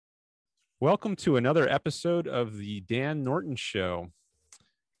Welcome to another episode of the Dan Norton Show.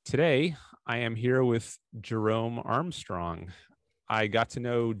 Today, I am here with Jerome Armstrong. I got to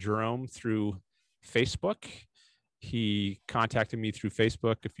know Jerome through Facebook. He contacted me through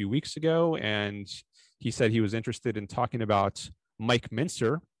Facebook a few weeks ago, and he said he was interested in talking about Mike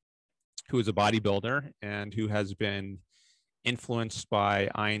Mentzer, who is a bodybuilder and who has been influenced by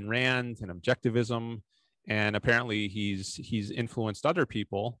Ayn Rand and Objectivism. And apparently he's influenced other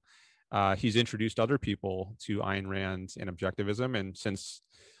people. He's introduced other people to Ayn Rand and Objectivism. And since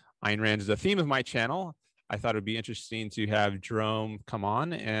Ayn Rand is the theme of my channel, I thought it would be interesting to have Jerome come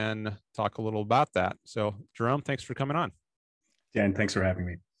on and talk a little about that. So Jerome, thanks for coming on. Dan, thanks for having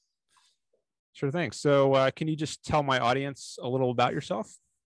me. Sure thing. So can you just tell my audience a little about yourself?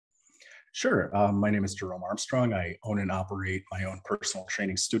 Sure. My name is Jerome Armstrong. I own and operate my own personal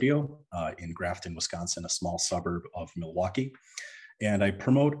training studio in Grafton, Wisconsin, a small suburb of Milwaukee. And I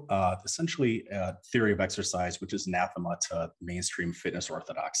promote essentially a theory of exercise, which is anathema to mainstream fitness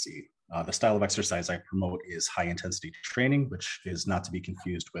orthodoxy. The style of exercise I promote is high-intensity training, which is not to be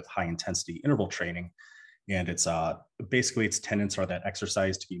confused with high-intensity interval training. And it's basically its tenets are that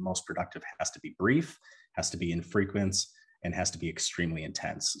exercise to be most productive has to be brief, has to be infrequent, and has to be extremely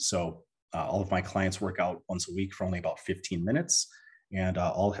intense. So all of my clients work out once a week for only about 15 minutes, and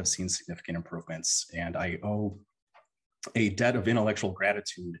all have seen significant improvements. And I owe a debt of intellectual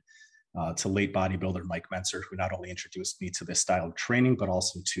gratitude to late bodybuilder Mike Mentzer, who not only introduced me to this style of training, but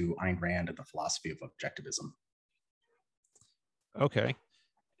also to Ayn Rand and the philosophy of Objectivism. Okay.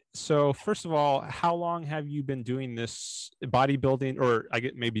 So first of all, how long have you been doing this bodybuilding, or I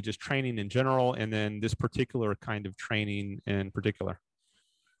get maybe just training in general, and then this particular kind of training in particular?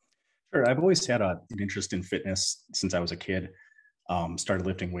 Sure. I've always had an interest in fitness since I was a kid. Started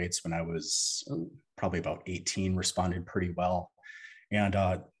lifting weights when I was probably about 18, responded pretty well. And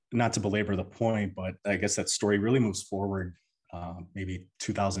not to belabor the point, but I guess that story really moves forward maybe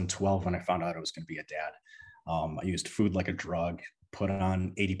 2012 when I found out I was going to be a dad. I used food like a drug, put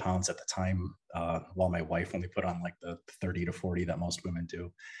on 80 pounds at the time, while my wife only put on like the 30 to 40 that most women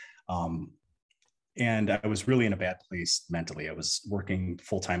do. And I was really in a bad place mentally. I was working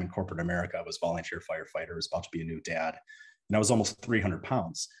full-time in corporate America. I was volunteer firefighter. I was about to be a new dad. And I was almost 300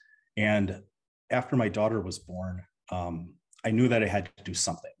 pounds. And after my daughter was born, I knew that I had to do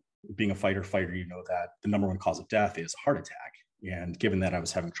something. Being a fighter, you know that the number one cause of death is a heart attack. And given that I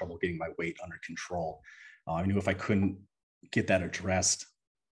was having trouble getting my weight under control, I knew if I couldn't get that addressed,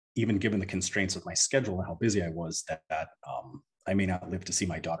 even given the constraints of my schedule and how busy I was, that I may not live to see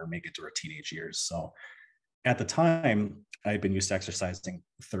my daughter make it to her teenage years. So at the time, I had been used to exercising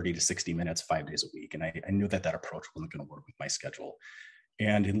 30 to 60 minutes, 5 days a week. And I knew that approach wasn't going to work with my schedule.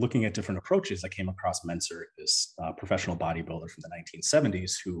 And in looking at different approaches, I came across Mentzer, this professional bodybuilder from the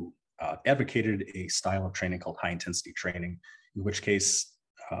 1970s who advocated a style of training called high intensity training, in which you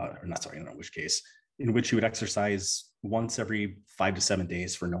would exercise once every 5 to 7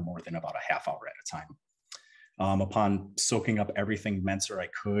 days for no more than about a half hour at a time. Upon soaking up everything Mentzer I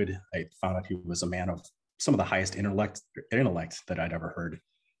could, I found out he was a man of some of the highest intellect that I'd ever heard.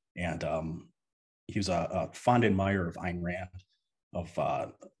 And he was a fond admirer of Ayn Rand, of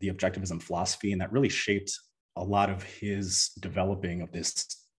the Objectivism philosophy, and that really shaped a lot of his developing of this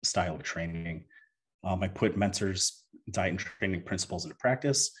style of training. I put Mentzer's diet and training principles into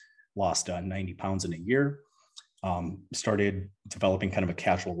practice, lost 90 pounds in a year, started developing kind of a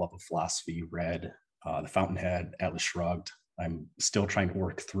casual love of philosophy, read The Fountainhead, Atlas Shrugged. I'm still trying to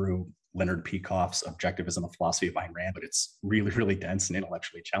work through Leonard Peikoff's Objectivism, a philosophy of Ayn Rand, but it's really, really dense and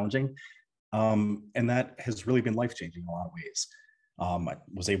intellectually challenging. And that has really been life-changing in a lot of ways. I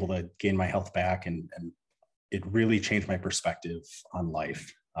was able to gain my health back, and it really changed my perspective on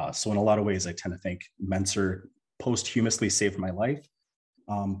life. So in a lot of ways, I tend to think Mentzer posthumously saved my life,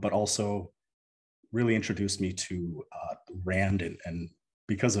 but also really introduced me to Rand. And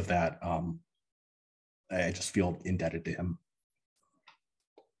because of that, I just feel indebted to him.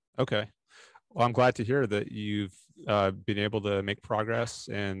 Okay. Well, I'm glad to hear that you've been able to make progress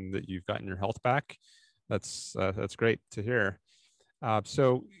and that you've gotten your health back. That's great to hear.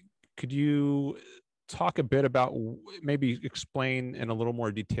 So could you talk a bit about, maybe explain in a little more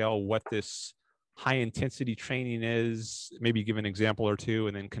detail what this high intensity training is, maybe give an example or two,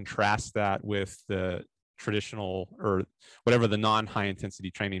 and then contrast that with the traditional or whatever the non-high intensity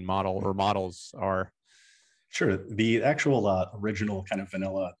training model or models are? Sure. The actual original kind of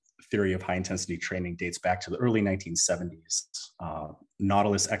vanilla theory of high intensity training dates back to the early 1970s.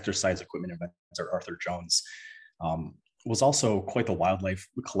 Nautilus exercise equipment inventor Arthur Jones was also quite the wildlife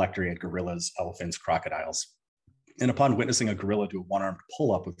collector. He had gorillas, elephants, crocodiles. And upon witnessing a gorilla do a one-armed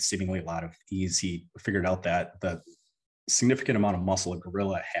pull-up with seemingly a lot of ease, he figured out that the significant amount of muscle a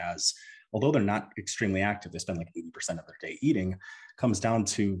gorilla has, although they're not extremely active, they spend like 80% of their day eating, comes down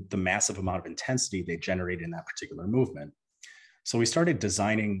to the massive amount of intensity they generate in that particular movement. So we started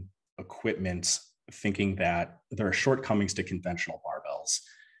designing equipment thinking that there are shortcomings to conventional barbells.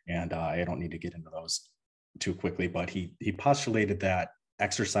 And I don't need to get into those too quickly, but he postulated that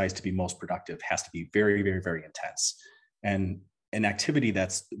exercise to be most productive has to be very, very, very intense. And an activity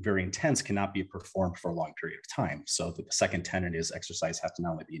that's very intense cannot be performed for a long period of time. So the second tenet is exercise has to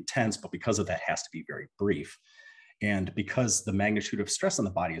not only be intense, but because of that has to be very brief. And because the magnitude of stress on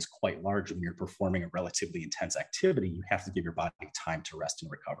the body is quite large when you're performing a relatively intense activity, you have to give your body time to rest and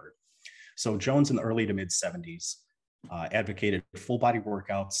recover. So Jones in the early to mid 70s advocated full body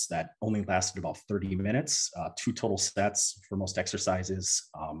workouts that only lasted about 30 minutes, 2 total sets for most exercises,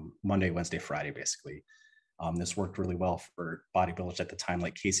 Monday, Wednesday, Friday, basically. This worked really well for bodybuilders at the time,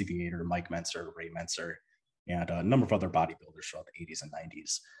 like Casey Viator, Mike Mentzer, Ray Mentzer, and a number of other bodybuilders throughout the 80s and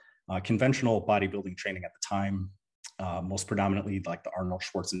 90s. Conventional bodybuilding training at the time, most predominantly like the Arnold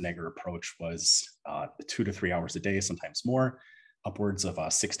Schwarzenegger approach, was 2 to 3 hours a day, sometimes more, upwards of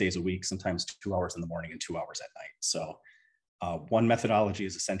 6 days a week, sometimes 2 hours in the morning and 2 hours at night. So one methodology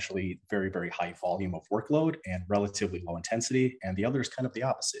is essentially very, very high volume of workload and relatively low intensity. And the other is kind of the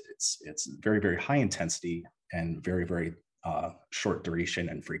opposite. It's very, very high intensity and very, very short duration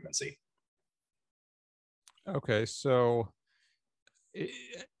and frequency. Okay. So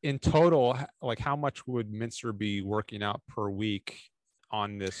in total, like how much would Mentzer be working out per week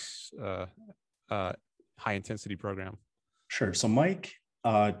on this high intensity program? Sure. So Mike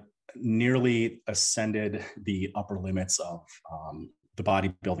nearly ascended the upper limits of the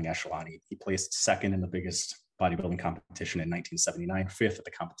bodybuilding echelon. He placed second in the biggest bodybuilding competition in 1979, fifth at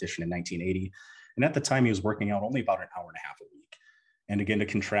the competition in 1980. And at the time, he was working out only about an hour and a half a week. And again, to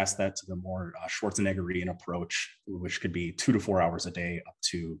contrast that to the more Schwarzeneggerian approach, which could be 2 to 4 hours a day up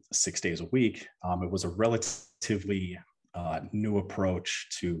to 6 days a week, it was a relatively new approach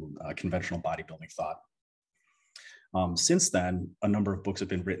to conventional bodybuilding thought. Since then, a number of books have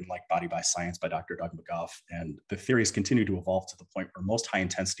been written, like Body by Science by Dr. Doug McGuff, and the theories continue to evolve to the point where most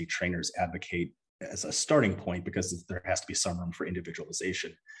high-intensity trainers advocate as a starting point, because there has to be some room for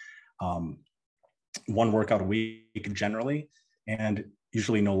individualization. One workout a week generally, and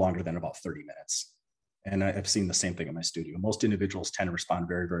usually no longer than about 30 minutes. And I've seen the same thing in my studio. Most individuals tend to respond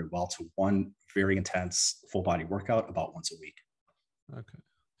very, very well to one very intense full body workout about once a week. Okay.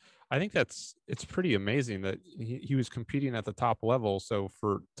 I think it's pretty amazing that he was competing at the top level. So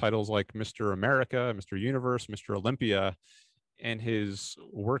for titles like Mr. America, Mr. Universe, Mr. Olympia, and his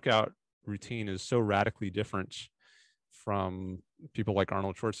workout routine is so radically different from people like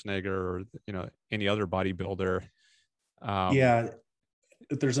Arnold Schwarzenegger or, any other bodybuilder. Yeah,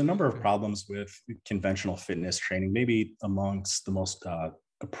 there's a number of problems with conventional fitness training. Maybe amongst the most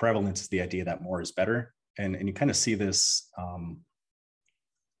prevalent is the idea that more is better. And you kind of see this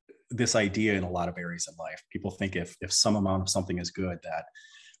this idea in a lot of areas in life. People think if some amount of something is good, that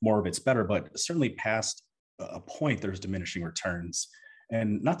more of it's better, but certainly past a point, there's diminishing returns.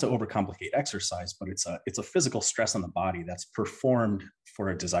 And not to overcomplicate exercise, but it's a physical stress on the body that's performed for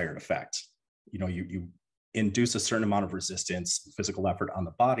a desired effect. You induce a certain amount of resistance, physical effort on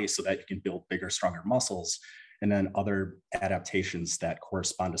the body so that you can build bigger, stronger muscles, and then other adaptations that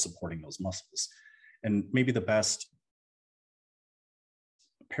correspond to supporting those muscles. And maybe the best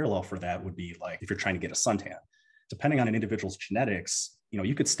parallel for that would be like if you're trying to get a suntan. Depending on an individual's genetics,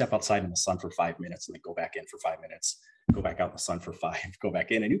 you could step outside in the sun for 5 minutes and then go back in for 5 minutes, go back out in the sun for 5, go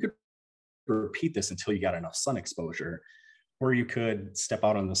back in, and you could repeat this until you got enough sun exposure. Or you could step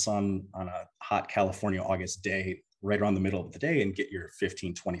out in the sun on a hot California August day right around the middle of the day and get your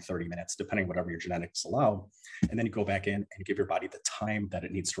 15, 20, 30 minutes, depending whatever your genetics allow. And then you go back in and give your body the time that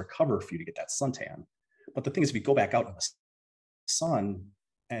it needs to recover for you to get that suntan. But the thing is, if you go back out in the sun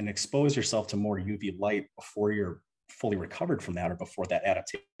and expose yourself to more UV light before you're fully recovered from that, or before that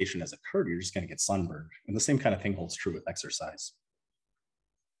adaptation has occurred, you're just going to get sunburned. And the same kind of thing holds true with exercise.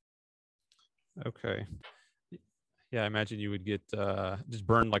 Okay. Yeah, I imagine you would get just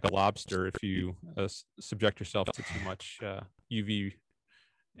burned like a lobster if you subject yourself to too much UV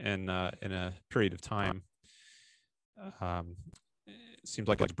in a period of time. It seems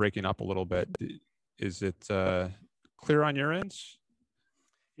like it's breaking up a little bit. Is it clear on your end?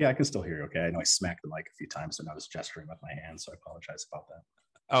 Yeah, I can still hear you okay. I know I smacked the mic a few times and I was gesturing with my hands, so I apologize about that.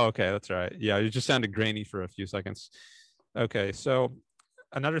 Oh, okay, that's all right. Yeah, it just sounded grainy for a few seconds. Okay, so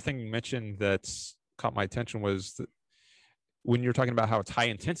another thing you mentioned that's caught my attention was that when you're talking about how it's high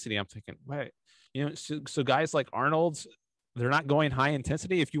intensity, I'm thinking, wait, So guys like Arnold, they're not going high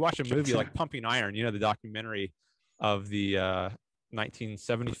intensity. If you watch a movie like Pumping Iron, the documentary of the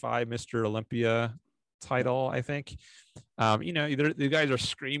 1975 Mr. Olympia title, I think, the guys are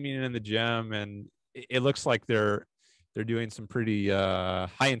screaming in the gym, and it looks like they're doing some pretty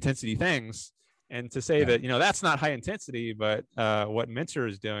high intensity things. And to say that, that's not high intensity, but what Mentzer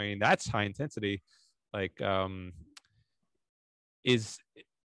is doing, that's high intensity. Like, Arnold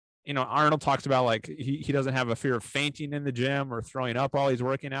talks about like he doesn't have a fear of fainting in the gym or throwing up while he's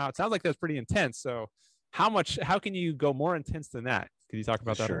working out. It sounds like that's pretty intense. So how can you go more intense than that? Could you talk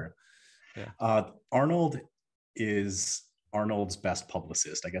about that? Sure. Yeah. Arnold is Arnold's best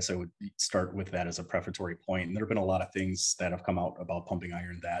publicist. I guess I would start with that as a prefatory point. And there have been a lot of things that have come out about Pumping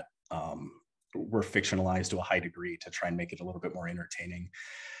Iron that were fictionalized to a high degree to try and make it a little bit more entertaining.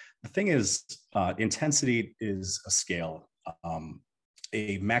 The thing is, intensity is a scale.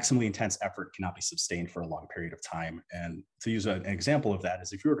 A maximally intense effort cannot be sustained for a long period of time. And to use an example of that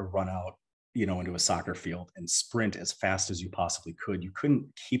is if you were to run out, into a soccer field and sprint as fast as you possibly could, you couldn't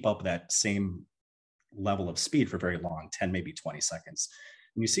keep up that same level of speed for very long, 10, maybe 20 seconds.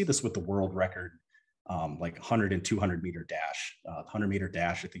 And you see this with the world record, like 100 and 200 meter dash. 100 meter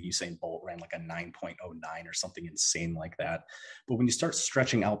dash, I think Usain Bolt ran like a 9.09 or something insane like that. But when you start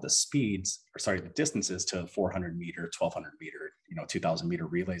stretching out the distances to 400 meter, 1200 meter, 2000 meter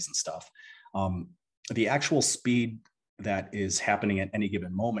relays and stuff, the actual speed that is happening at any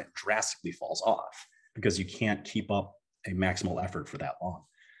given moment drastically falls off because you can't keep up a maximal effort for that long.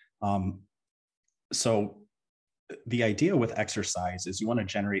 So the idea with exercise is you want to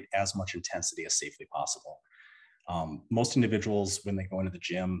generate as much intensity as safely possible. Most individuals, when they go into the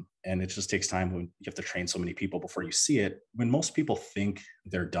gym, and it just takes time when you have to train so many people before you see it, when most people think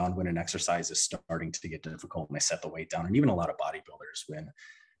they're done when an exercise is starting to get difficult and they set the weight down, and even a lot of bodybuilders, when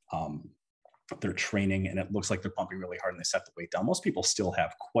they're training and it looks like they're pumping really hard and they set the weight down, most people still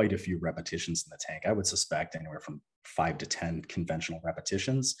have quite a few repetitions in the tank. I would suspect anywhere from 5 to 10 conventional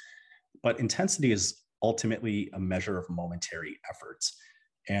repetitions. But intensity is ultimately a measure of momentary efforts.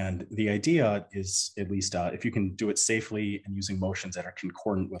 And the idea is, at least if you can do it safely and using motions that are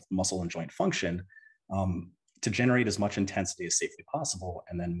concordant with muscle and joint function, to generate as much intensity as safely possible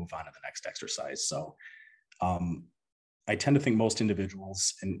and then move on to the next exercise. So I tend to think most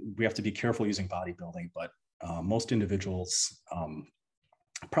individuals, and we have to be careful using bodybuilding, but most individuals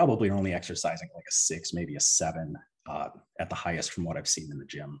probably are only exercising like a 6, maybe a 7 at the highest from what I've seen in the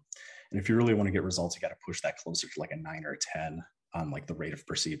gym. And if you really want to get results, you got to push that closer to like a 9 or a 10 on like the rate of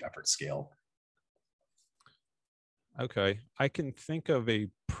perceived effort scale. Okay. I can think of a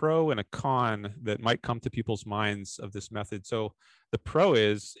pro and a con that might come to people's minds of this method. So the pro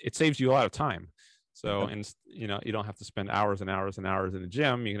is it saves you a lot of time. So, and you don't have to spend hours and hours and hours in the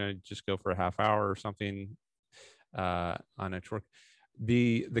gym. You're going to just go for a half hour or something on a work.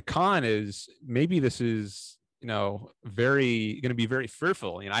 The con is maybe this is, going to be very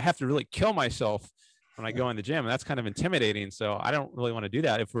fearful. I have to really kill myself when I go in the gym, and that's kind of intimidating. So I don't really want to do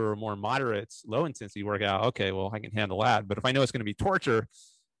that. If we're a more moderate, low intensity workout, okay, well, I can handle that. But if I know it's going to be torture,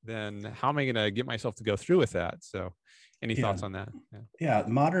 then how am I going to get myself to go through with that? So any thoughts on that? Yeah,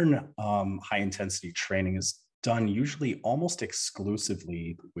 modern high intensity training is done usually almost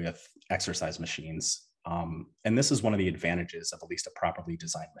exclusively with exercise machines. And this is one of the advantages of at least a properly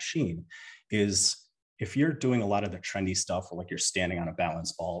designed machine is if you're doing a lot of the trendy stuff, or like you're standing on a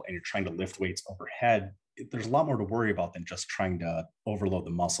balance ball and you're trying to lift weights overhead, there's a lot more to worry about than just trying to overload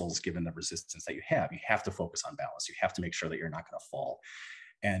the muscles given the resistance that you have. You have to focus on balance. You have to make sure that you're not going to fall.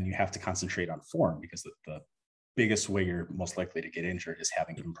 And you have to concentrate on form, because the biggest way you're most likely to get injured is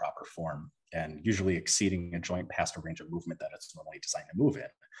having improper form and usually exceeding a joint past a range of movement that it's normally designed to move in.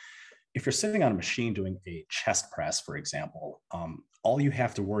 If you're sitting on a machine doing a chest press, for example, all you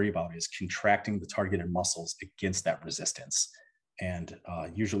have to worry about is contracting the targeted muscles against that resistance, and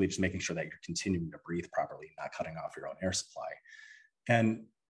usually just making sure that you're continuing to breathe properly, not cutting off your own air supply. And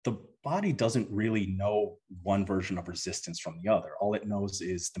the body doesn't really know one version of resistance from the other. All it knows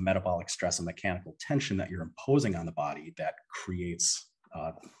is the metabolic stress and mechanical tension that you're imposing on the body that creates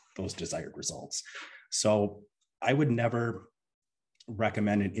those desired results. So I would never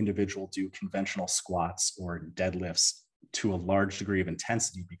recommend an individual do conventional squats or deadlifts to a large degree of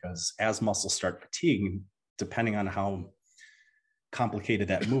intensity, because as muscles start fatiguing, depending on how complicated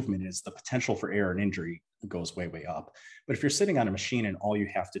that movement is, the potential for error and injury goes way, way up. But if you're sitting on a machine and all you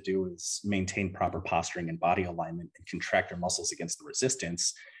have to do is maintain proper posturing and body alignment and contract your muscles against the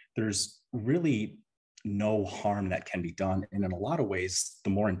resistance, there's really no harm that can be done. And in a lot of ways,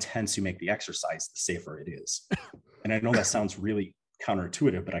 the more intense you make the exercise, the safer it is. And I know that sounds really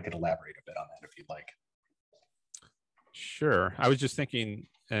counterintuitive, but I could elaborate a bit on that if you'd like. Sure. I was just thinking,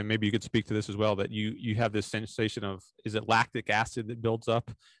 and maybe you could speak to this as well, that you have this sensation of, is it lactic acid that builds up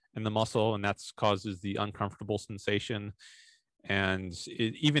in the muscle, and that's causes the uncomfortable sensation? And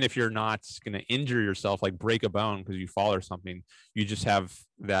even if you're not going to injure yourself, like break a bone because you fall or something, you just have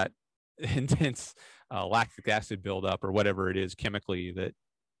that intense lactic acid buildup or whatever it is chemically that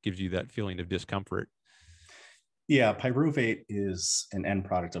gives you that feeling of discomfort. Yeah, pyruvate is an end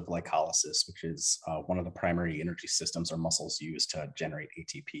product of glycolysis, which is one of the primary energy systems our muscles use to generate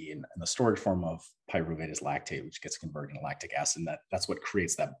ATP. And the storage form of pyruvate is lactate, which gets converted into lactic acid. And that's what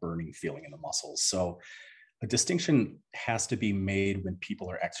creates that burning feeling in the muscles. So a distinction has to be made when people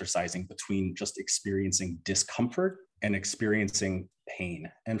are exercising between just experiencing discomfort and experiencing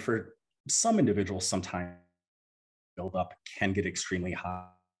pain. And for some individuals, sometimes buildup can get extremely high.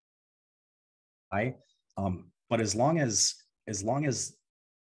 But as long as,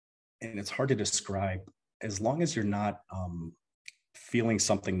 and it's hard to describe, as long as you're not feeling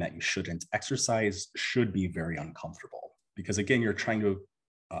something that you shouldn't, exercise should be very uncomfortable, because again, you're trying to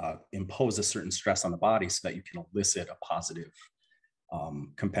impose a certain stress on the body so that you can elicit a positive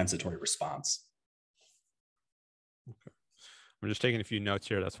compensatory response. Okay. I'm just taking a few notes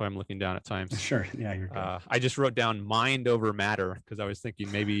here. That's why I'm looking down at times. Sure. Yeah, you're good. I just wrote down mind over matter because I was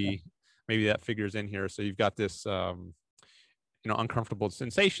thinking maybe that figures in here. So you've got this, uncomfortable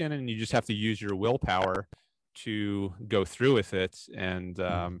sensation, and you just have to use your willpower to go through with it. And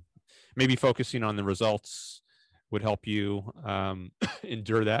maybe focusing on the results would help you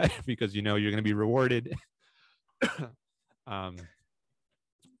endure that because you're going to be rewarded. Okay.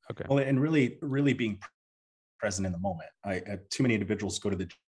 Well, and really being present in the moment. Too many individuals go to the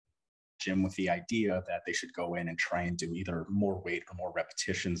gym with the idea that they should go in and try and do either more weight or more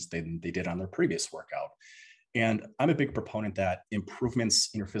repetitions than they did on their previous workout. And I'm a big proponent that improvements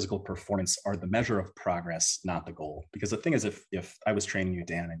in your physical performance are the measure of progress, not the goal. Because the thing is, if I was training you,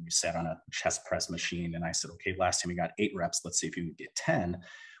 Dan, and you sat on a chest press machine and I said, okay, last time you got 8 reps, let's see if you can get 10.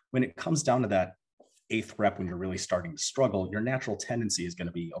 When it comes down to that 8th rep, when you're really starting to struggle, your natural tendency is going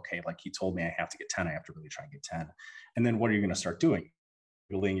to be, okay, like he told me I have to get 10, I have to really try and get 10. And then what are you going to start doing?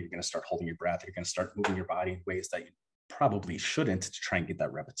 You're going to start holding your breath. You're going to start moving your body in ways that you probably shouldn't to try and get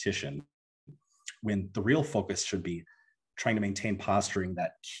that repetition, when the real focus should be trying to maintain posturing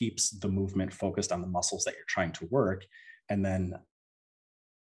that keeps the movement focused on the muscles that you're trying to work, and then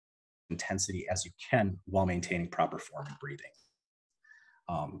intensity as you can while maintaining proper form and breathing.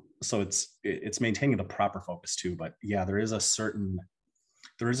 So it's maintaining the proper focus too. But yeah, there is a certain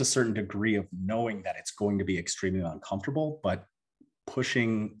degree of knowing that it's going to be extremely uncomfortable, but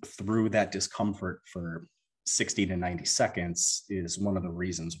pushing through that discomfort for 60 to 90 seconds is one of the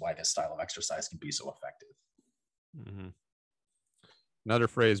reasons why this style of exercise can be so effective. Mm-hmm. Another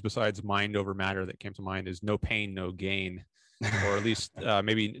phrase besides mind over matter that came to mind is no pain, no gain, or at least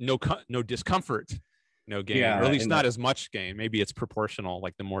maybe no discomfort, no gain, or at least not as much gain. Maybe it's proportional,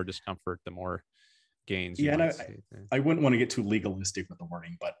 like the more discomfort, the more gains. Yeah, and I wouldn't want to get too legalistic with the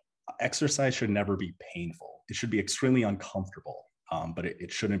wording, but exercise should never be painful. It should be extremely uncomfortable, but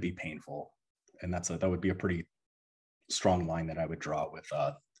it shouldn't be painful. And that would be a pretty strong line that I would draw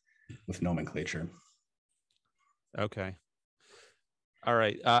with nomenclature. Okay. All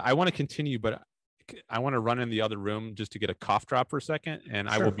right. I want to continue, but I want to run in the other room just to get a cough drop for a second, and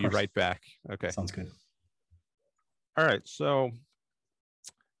sure, I will be right back. Okay. Sounds good. All right. So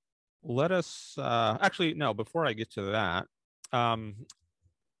let us actually, no, before I get to that,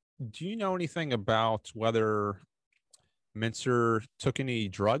 do you know anything about whether Mentzer took any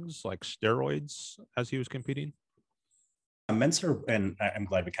drugs like steroids as he was competing? Mentzer, and I'm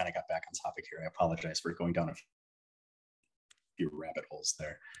glad we kind of got back on topic here. I apologize for going down a few rabbit holes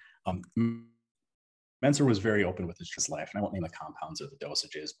there. Mentzer was very open with his life, and I won't name the compounds or the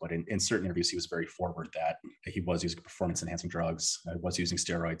dosages, but in certain interviews, he was very forward that he was using performance-enhancing drugs, was using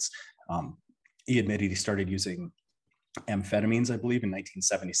steroids. He admitted he started using amphetamines, I believe, in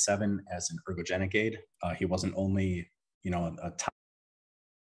 1977 as an ergogenic aid. He wasn't only, a top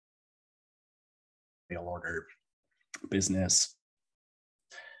mail order business,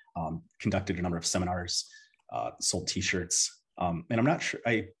 conducted a number of seminars, sold t-shirts. And I'm not sure,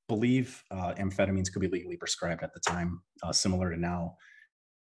 I believe amphetamines could be legally prescribed at the time, similar to now.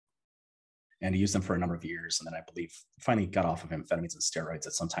 And he used them for a number of years. And then I believe finally got off of amphetamines and steroids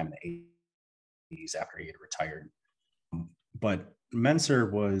at some time in the 80s after he had retired. But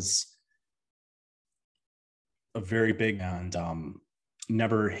Mentzer was a very big and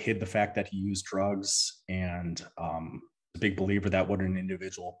never hid the fact that he used drugs, and a big believer that when an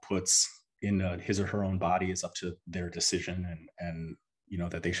individual puts in his or her own body is up to their decision, and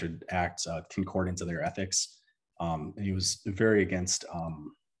that they should act concordant to their ethics. And he was very against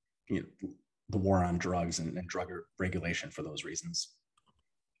the war on drugs and drug regulation for those reasons.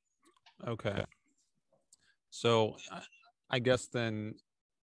 Okay. So I guess then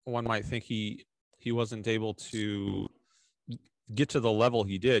one might think he wasn't able to get to the level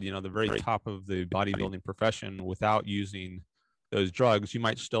he did, the very top of the bodybuilding profession without using those drugs. You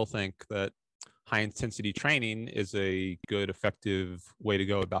might still think that high intensity training is a good, effective way to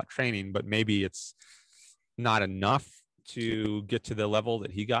go about training, but maybe it's not enough to get to the level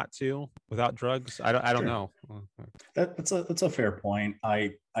that he got to without drugs. I don't Sure. know. That's a fair point.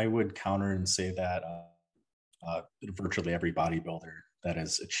 I would counter and say that virtually every bodybuilder that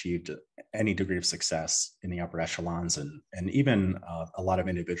has achieved any degree of success in the upper echelons, and even a lot of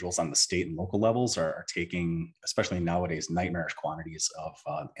individuals on the state and local levels are taking, especially nowadays, nightmarish quantities of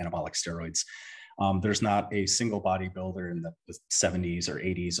anabolic steroids. There's not a single bodybuilder in the 70s or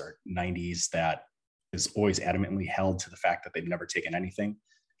 80s or 90s that is always adamantly held to the fact that they've never taken anything.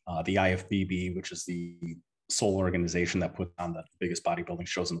 The IFBB, which is the sole organization that put on the biggest bodybuilding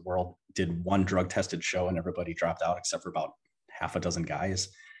shows in the world, did one drug tested show and everybody dropped out except for about half a dozen guys.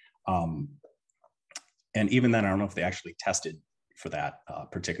 And even then, I don't know if they actually tested for that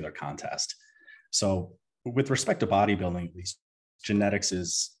particular contest. So with respect to bodybuilding, at least, genetics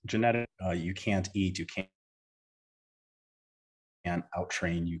is genetic. You can't eat, you can't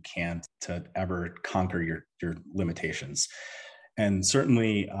out-train, you can't to ever conquer your limitations. And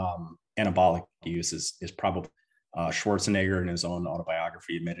certainly anabolic use is probably Schwarzenegger in his own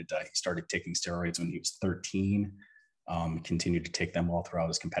autobiography admitted that he started taking steroids when he was 13, continued to take them all throughout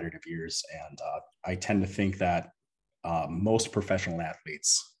his competitive years. And I tend to think that most professional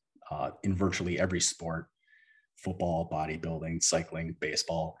athletes in virtually every sport, football, bodybuilding, cycling,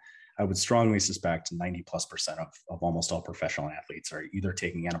 baseball, I would strongly suspect 90+% of almost all professional athletes are either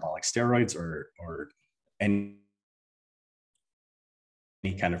taking anabolic steroids or any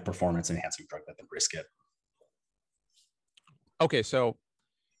kind of performance enhancing drug that can risk it. Okay, so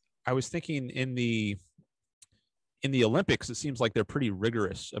I was thinking in the Olympics, it seems like they're pretty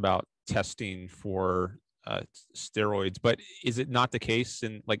rigorous about testing for steroids, but is it not the case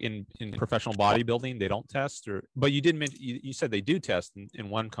in professional bodybuilding? They don't test, but you did mention, you said they do test in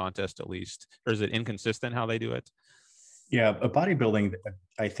one contest at least, or is it inconsistent how they do it? Yeah, bodybuilding,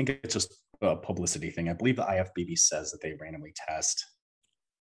 I think it's just a publicity thing. I believe the IFBB says that they randomly test.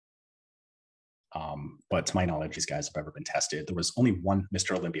 But to my knowledge, these guys have ever been tested. There was only one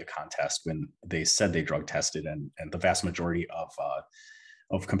Mr. Olympia contest when they said they drug tested, and the vast majority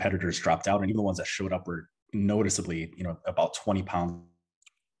of competitors dropped out, and even the ones that showed up were noticeably, about 20 pounds,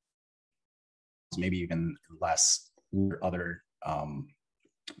 maybe even less, other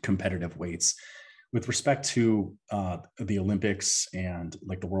competitive weights. With respect to the Olympics and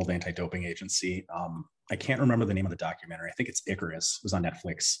the World Anti-Doping Agency, I can't remember the name of the documentary. I think it's Icarus. It was on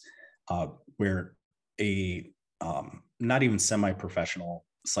Netflix, where a not even semi-professional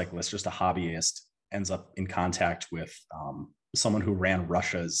cyclist, just a hobbyist, ends up in contact with someone who ran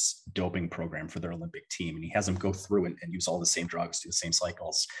Russia's doping program for their Olympic team. And he has him go through and use all the same drugs, do the same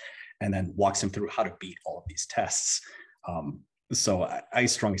cycles, and then walks him through how to beat all of these tests. So I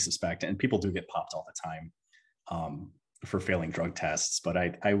strongly suspect, and people do get popped all the time for failing drug tests, but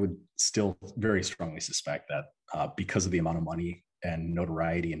I would still very strongly suspect that because of the amount of money and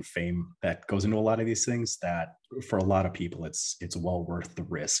notoriety and fame that goes into a lot of these things, that for a lot of people, it's well worth the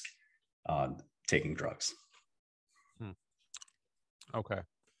risk taking drugs. Okay.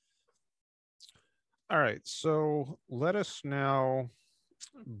 All right. So let us now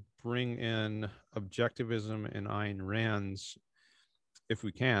bring in Objectivism and Ayn Rand's, if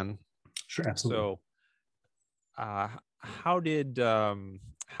we can. Sure, absolutely. So how did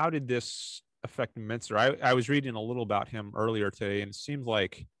this affect Mentzer? I was reading a little about him earlier today, and it seems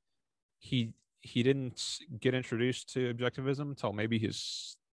like he didn't get introduced to Objectivism until maybe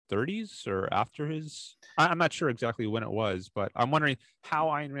his 30s or after his, I'm not sure exactly when it was, but I'm wondering how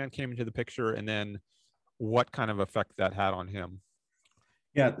Ayn Rand came into the picture and then what kind of effect that had on him.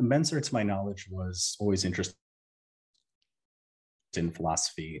 Yeah, Mentzer, to my knowledge, was always interested in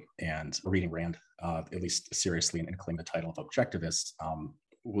philosophy and reading Rand, at least seriously, and claimed the title of Objectivist.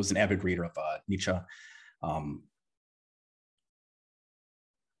 Was an avid reader of Nietzsche. And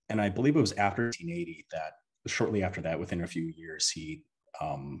I believe it was after 1980 that shortly after that, within a few years, he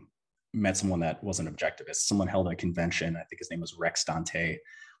met someone that was an objectivist. Someone held a convention, I think his name was Rex Dante,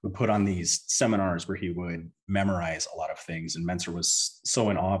 would put on these seminars where he would memorize a lot of things. And Mentzer was so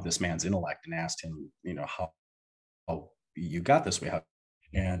in awe of this man's intellect and asked him, how you got this way, how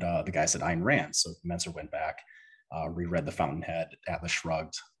And the guy said Ayn Rand. So Mentzer went back, reread The Fountainhead, Atlas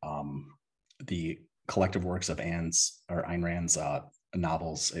Shrugged, the collective works of Ayn Rand's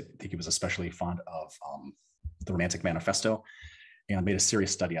novels. I think he was especially fond of The Romantic Manifesto, and made a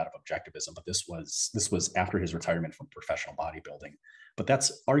serious study out of objectivism. But this was after his retirement from professional bodybuilding. But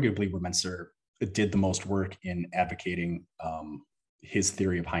that's arguably where Mentzer did the most work in advocating his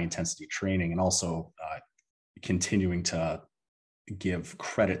theory of high intensity training, and also continuing to give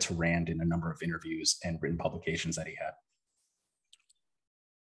credit to Rand in a number of interviews and written publications that he had.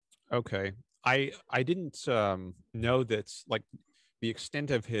 Okay. I didn't know that, like, the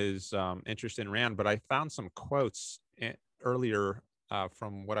extent of his interest in Rand, but I found some quotes earlier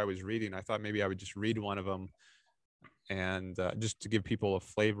from what I was reading. I thought maybe I would just read one of them, and just to give people a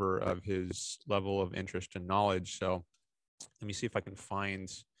flavor of his level of interest and knowledge. So let me see if I can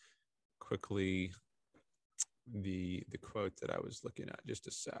find quickly the quote that I was looking at. Just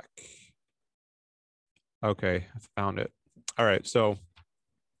a sec. Okay, I found it. All right, so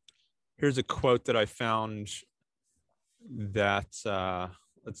here's a quote that I found that,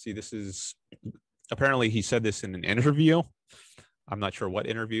 let's see, this is, apparently he said this in an interview. I'm not sure what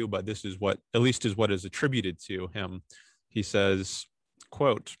interview, but this is what, at least is what is attributed to him. He says,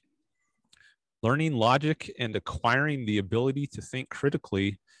 quote, "Learning logic and acquiring the ability to think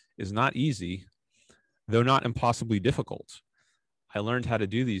critically is not easy, though not impossibly difficult. I learned how to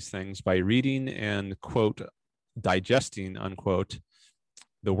do these things by reading and, quote, digesting, unquote,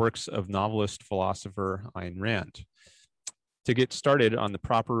 the works of novelist philosopher Ayn Rand. To get started on the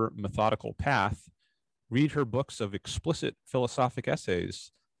proper methodical path, read her books of explicit philosophic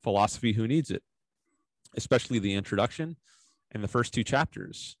essays, Philosophy Who Needs It, especially the introduction and the first 2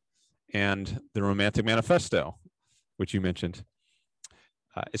 chapters, and the Romantic Manifesto, which you mentioned,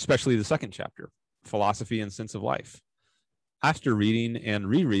 especially the 2nd chapter, Philosophy and Sense of Life. After reading and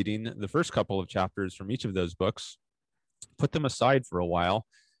rereading the first couple of chapters from each of those books, put them aside for a while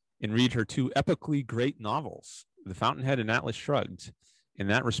and read her 2 epically great novels, The Fountainhead and Atlas Shrugged, in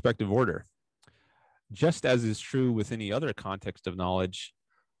that respective order. Just as is true with any other context of knowledge,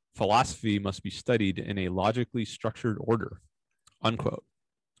 philosophy must be studied in a logically structured order," unquote.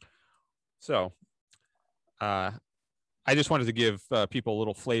 So I just wanted to give people a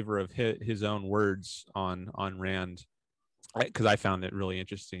little flavor of his own words on Rand, because I found it really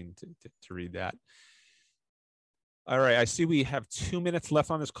interesting to read that. All right, I see we have 2 minutes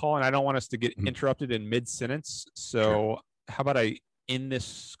left on this call, and I don't want us to get interrupted in mid-sentence. So sure. How about I end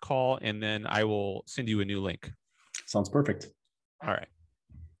this call, and then I will send you a new link. Sounds perfect. All right.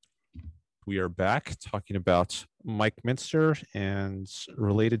 We are back talking about Mike Mentzer and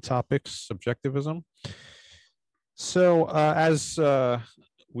related topics, subjectivism. So as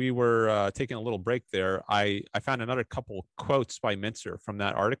we were taking a little break there, I found another couple quotes by Mentzer from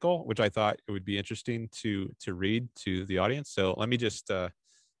that article, which I thought it would be interesting to read to the audience. So let me just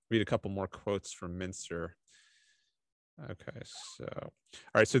read a couple more quotes from Mentzer. Okay, so, all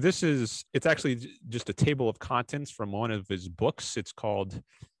right, so it's actually just a table of contents from one of his books. It's called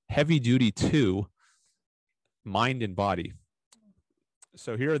Heavy Duty 2, Mind and Body.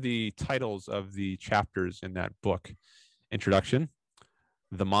 So here are the titles of the chapters in that book. Introduction,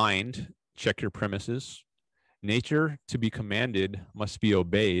 The Mind, Check Your Premises. Nature, to be commanded, must be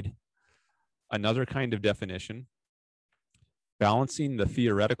obeyed. Another kind of definition. Balancing the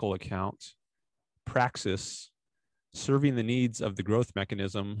theoretical account. Praxis, serving the needs of the growth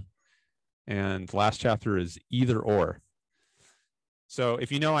mechanism. And last chapter is Either Or. So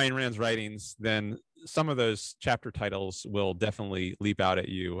if you know Ayn Rand's writings, then some of those chapter titles will definitely leap out at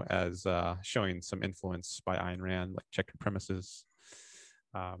you as showing some influence by Ayn Rand, like Check Your Premises.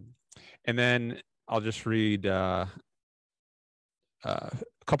 And then I'll just read a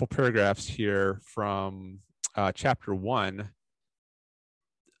couple paragraphs here from chapter 1,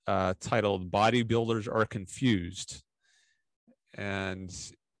 titled Bodybuilders Are Confused. And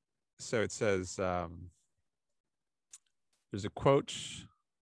so it says, there's a quote.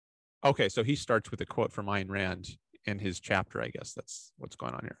 Okay, so he starts with a quote from Ayn Rand in his chapter. I guess that's what's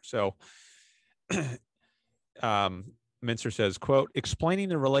going on here. So Mentzer says, quote, "Explaining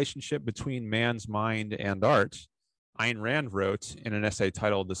the relationship between man's mind and art, Ayn Rand wrote in an essay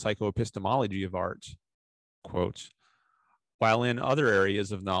titled The Psychoepistemology of Art, quote, while in other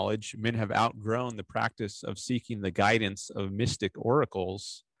areas of knowledge, men have outgrown the practice of seeking the guidance of mystic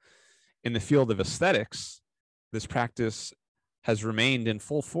oracles. In the field of aesthetics, this practice has remained in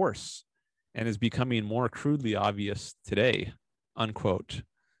full force and is becoming more crudely obvious today," unquote,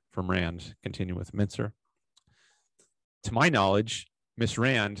 from Rand. Continue with Mentzer. "To my knowledge, Miss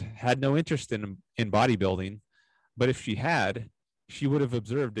Rand had no interest in bodybuilding, but if she had, she would have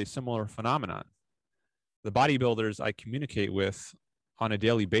observed a similar phenomenon. The bodybuilders I communicate with on a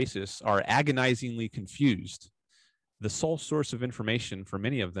daily basis are agonizingly confused. The sole source of information for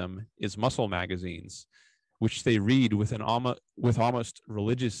many of them is muscle magazines, which they read with almost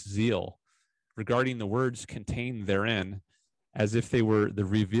religious zeal, regarding the words contained therein as if they were the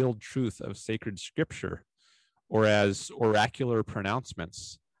revealed truth of sacred scripture, or as oracular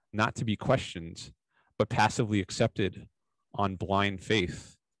pronouncements, not to be questioned, but passively accepted on blind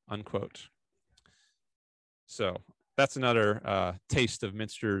faith, unquote. So that's another taste of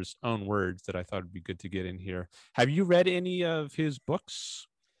Mentzer's own words that I thought would be good to get in here. Have you read any of his books?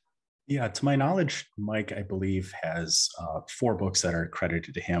 Yeah, to my knowledge, Mike, I believe, has 4 books that are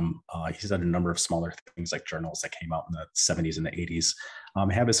credited to him. He's done a number of smaller things like journals that came out in the 70s and the 80s.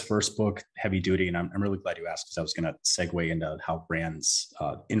 I have his first book, Heavy Duty, and I'm really glad you asked, because I was going to segue into how Rand's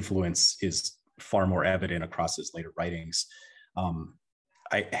influence is far more evident across his later writings.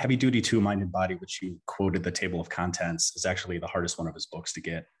 Heavy Duty, Two Mind Body, which you quoted the table of contents, is actually the hardest one of his books to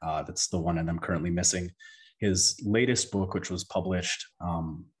get. That's the one that I'm currently missing. His latest book, which was published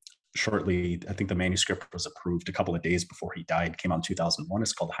shortly, I think the manuscript was approved a couple of days before he died, came out in 2001.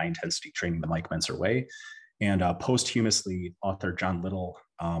 It's called High Intensity Training the Mike Mentzer Way. And posthumously, author John Little,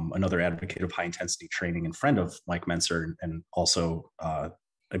 another advocate of high intensity training and friend of Mike Mentzer, and also, I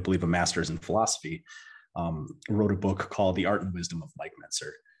believe, a master's in philosophy, wrote a book called The Art and Wisdom of Mike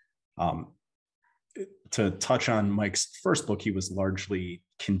Mentzer. To touch on Mike's first book, he was largely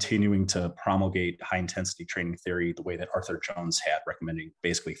continuing to promulgate high intensity training theory the way that Arthur Jones had, recommending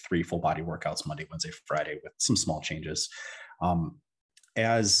basically 3 full body workouts Monday, Wednesday, Friday, with some small changes.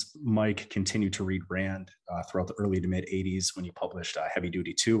 As Mike continued to read Rand throughout the early to mid 80s, when he published Heavy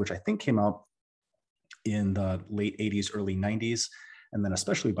Duty 2, which I think came out in the late 80s, early 90s, and then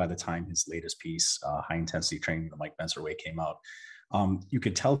especially by the time his latest piece, High Intensity Training the Mike Mentzer Way, came out, you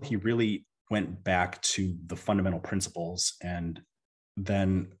could tell he really went back to the fundamental principles and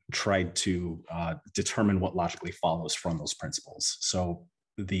then tried to determine what logically follows from those principles. So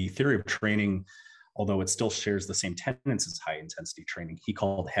the theory of training, although it still shares the same tenets as high intensity training, he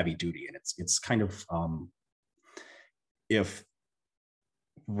called heavy duty. And it's kind of, if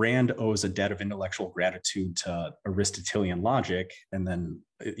Rand owes a debt of intellectual gratitude to Aristotelian logic, and then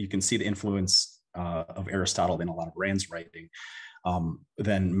you can see the influence of Aristotle in a lot of Rand's writing,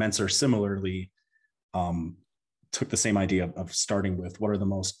 then Mentzer similarly took the same idea of starting with what are the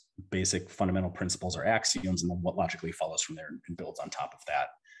most basic fundamental principles or axioms, and then what logically follows from there and builds on top of that.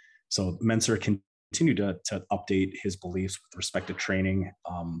 So Mentzer continued to update his beliefs with respect to training,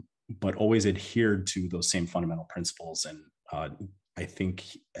 but always adhered to those same fundamental principles. And I think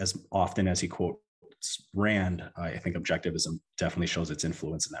as often as he quotes Rand, I think Objectivism definitely shows its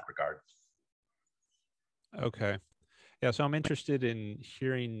influence in that regard. Okay. Yeah, so I'm interested in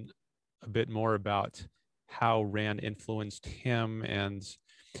hearing a bit more about how Rand influenced him. And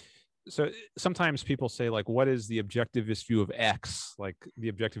so sometimes people say, like, what is the objectivist view of X? Like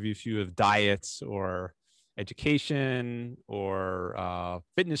the objectivist view of diets or education or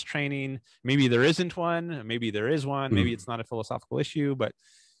fitness training. Maybe there isn't one. Maybe there is one. Maybe it's not a philosophical issue. But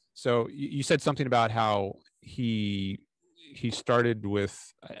so you said something about how he started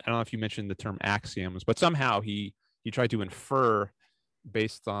with, I don't know if you mentioned the term axioms, but somehow he tried to infer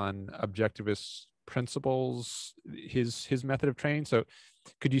based on objectivist principles his method of training. So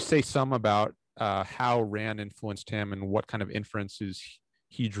could you say some about how Rand influenced him and what kind of inferences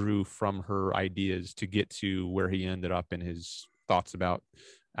he drew from her ideas to get to where he ended up in his thoughts about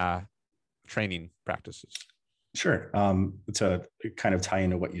training practices? Sure. To kind of tie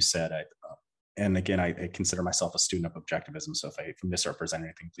into what you said, and again, I consider myself a student of objectivism, so if I misrepresent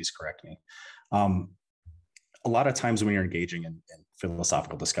anything, please correct me. A lot of times when you're engaging in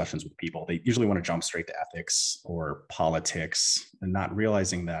philosophical discussions with people, they usually want to jump straight to ethics or politics, and not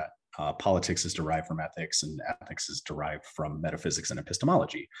realizing that politics is derived from ethics and ethics is derived from metaphysics and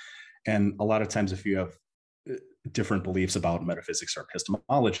epistemology. And a lot of times, if you have different beliefs about metaphysics or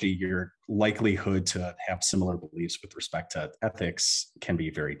epistemology, your likelihood to have similar beliefs with respect to ethics can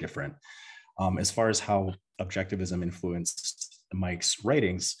be very different. As far as how objectivism influenced Mike's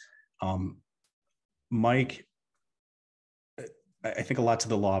writings, Mike, I think a lot to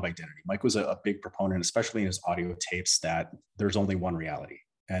the law of identity. Mike was a big proponent, especially in his audio tapes, that there's only one reality.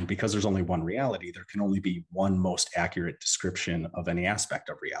 And because there's only one reality, there can only be one most accurate description of any aspect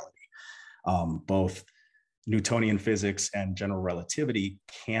of reality. Both Newtonian physics and general relativity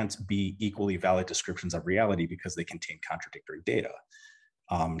can't be equally valid descriptions of reality because they contain contradictory data,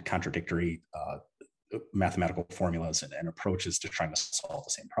 contradictory mathematical formulas and approaches to trying to solve the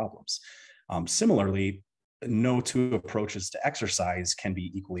same problems. Similarly, no two approaches to exercise can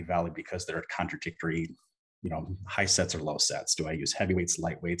be equally valid because they're contradictory, high sets or low sets. Do I use heavy weights,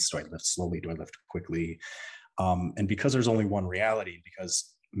 light weights? Do I lift slowly? Do I lift quickly? And because there's only one reality,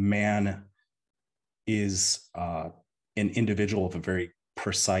 because man is an individual of a very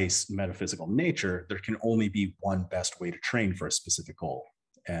precise metaphysical nature, there can only be one best way to train for a specific goal.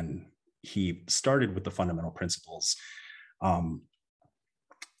 And he started with the fundamental principles.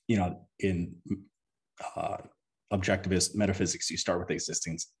 In objectivist metaphysics, you start with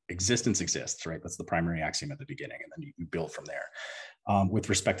existence. Existence exists, right? That's the primary axiom at the beginning, and then you build from there. With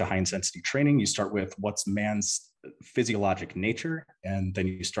respect to high intensity training, you start with what's man's physiologic nature, and then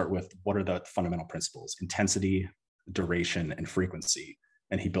you start with what are the fundamental principles: intensity, duration, and frequency.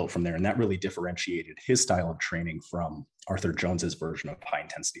 And he built from there, and that really differentiated his style of training from Arthur Jones's version of high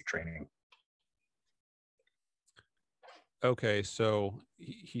intensity training. Okay, so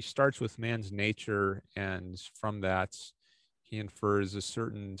he starts with man's nature, and from that, he infers a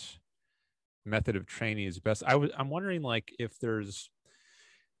certain method of training is best. I'm wondering, like, if there's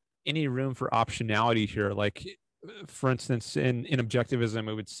any room for optionality here. Like, for instance, in objectivism,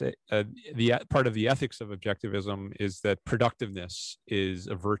 it would say the part of the ethics of objectivism is that productiveness is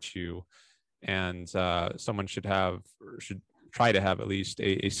a virtue, and someone should try to have at least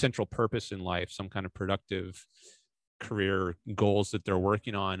a central purpose in life, some kind of productive career goals that they're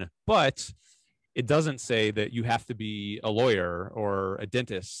working on. But it doesn't say that you have to be a lawyer or a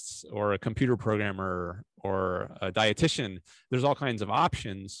dentist or a computer programmer or a dietitian. There's all kinds of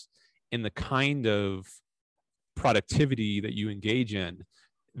options in the kind of productivity that you engage in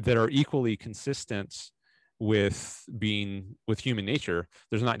that are equally consistent with human nature.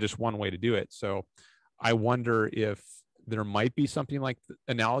 There's not just one way to do it. So I wonder if there might be something like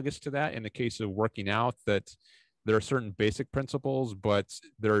analogous to that in the case of working out, that there are certain basic principles, but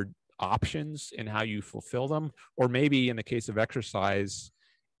there are options in how you fulfill them. Or maybe in the case of exercise,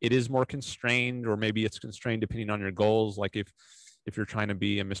 it is more constrained, or maybe it's constrained depending on your goals. Like if you're trying to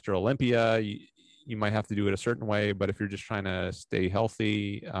be a Mr. Olympia, you might have to do it a certain way. But if you're just trying to stay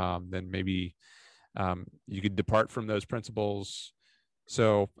healthy, then maybe you could depart from those principles.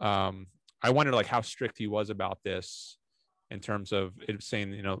 So I wondered, like, how strict he was about this in terms of it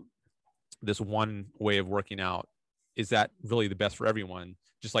saying, this one way of working out, is that really the best for everyone?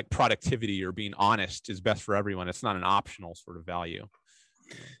 Just like productivity or being honest is best for everyone. It's not an optional sort of value.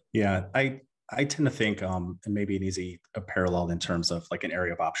 Yeah, I tend to think, and maybe an easy parallel in terms of like an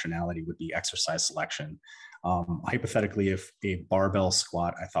area of optionality would be exercise selection. Hypothetically, if a barbell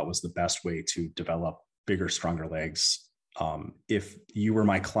squat I thought was the best way to develop bigger, stronger legs, if you were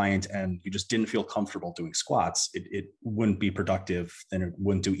my client and you just didn't feel comfortable doing squats, it wouldn't be productive, and it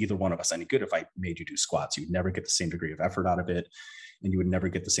wouldn't do either one of us any good if I made you do squats. You'd never get the same degree of effort out of it, and you would never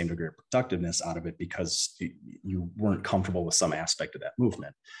get the same degree of productiveness out of it because you weren't comfortable with some aspect of that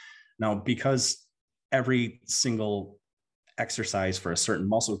movement. Now, because every single exercise for a certain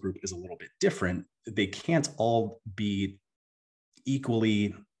muscle group is a little bit different, they can't all be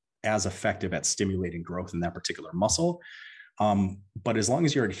equally as effective at stimulating growth in that particular muscle. But as long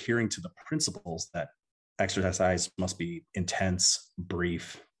as you're adhering to the principles that exercise must be intense,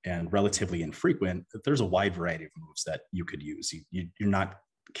 brief, and relatively infrequent, there's a wide variety of moves that you could use. You're not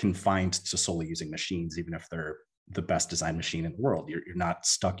confined to solely using machines, even if they're the best designed machine in the world. You're not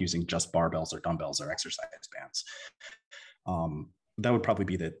stuck using just barbells or dumbbells or exercise bands. That would probably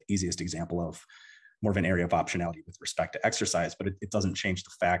be the easiest example of more of an area of optionality with respect to exercise, but it doesn't change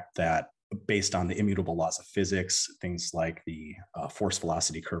the fact that based on the immutable laws of physics, things like the force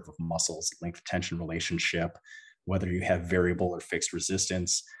velocity curve of muscles, length tension relationship, whether you have variable or fixed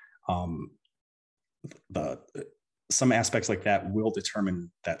resistance, some aspects like that will determine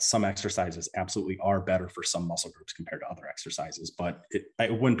that some exercises absolutely are better for some muscle groups compared to other exercises. But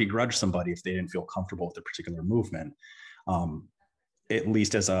I wouldn't begrudge somebody if they didn't feel comfortable with a particular movement. At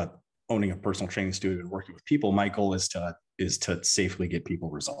least as owning a personal training studio and working with people, my goal is to safely get people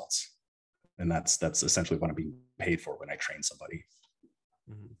results. And that's essentially what I'm being paid for when I train somebody.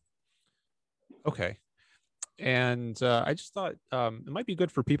 Mm-hmm. Okay. And I just thought it might be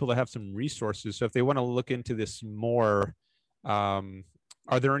good for people to have some resources. So if they want to look into this more,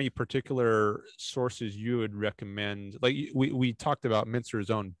 are there any particular sources you would recommend? Like we talked about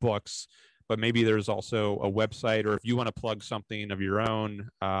Mentzer's own books, but maybe there's also a website, or if you want to plug something of your own,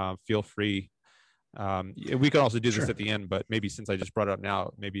 feel free. We could also do this at the end, but maybe since I just brought it up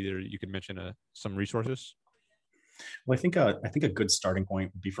now, maybe you could mention some resources. Well, I think a good starting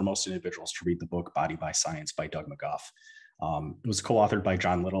point would be for most individuals to read the book Body by Science by Doug McGuff. It was co-authored by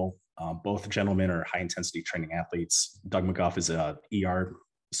John Little. Both gentlemen are high intensity training athletes. Doug McGuff is a ER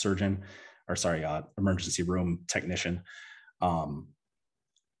surgeon, emergency room technician.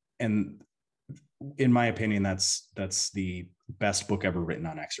 And in my opinion, that's the best book ever written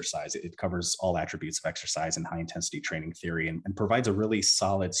on exercise. It covers all attributes of exercise and high intensity training theory, and provides a really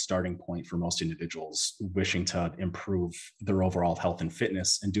solid starting point for most individuals wishing to improve their overall health and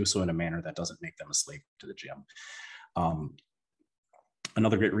fitness, and do so in a manner that doesn't make them a slave to the gym.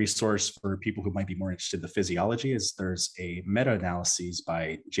 Another great resource for people who might be more interested in the physiology is there's a meta-analysis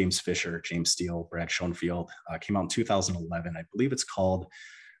by James Fisher, James Steele, Brad Schoenfield, came out in 2011. I believe it's called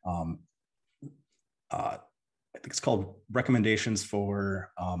I think it's called Recommendations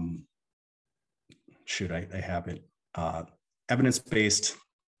for, I have it, Evidence-Based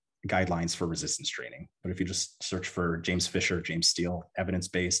Guidelines for Resistance Training. But if you just search for James Fisher, James Steele,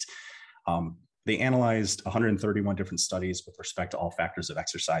 evidence-based, they analyzed 131 different studies with respect to all factors of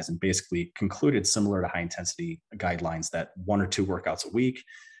exercise, and basically concluded, similar to high intensity guidelines, that 1 or 2 workouts a week,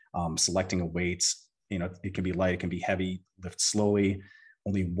 selecting a weight, it can be light, it can be heavy, lift slowly,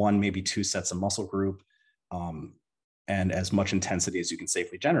 only 1, maybe 2 sets of muscle group, and as much intensity as you can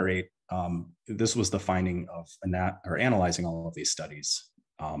safely generate. This was the finding of analyzing all of these studies.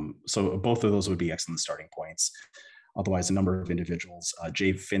 So both of those would be excellent starting points. Otherwise, a number of individuals,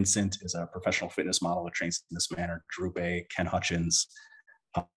 Jay Vincent is a professional fitness model that trains in this manner, Drew Bay, Ken Hutchins,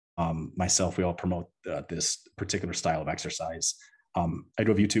 myself, we all promote this particular style of exercise. I do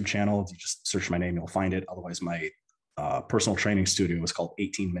have a YouTube channel. If you just search my name, you'll find it. Otherwise, my personal training studio is called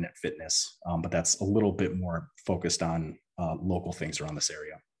 18-Minute Fitness, but that's a little bit more focused on local things around this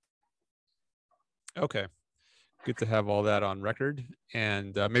area. Okay. Good to have all that on record.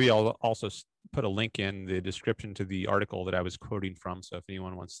 And maybe I'll also put a link in the description to the article that I was quoting from. So if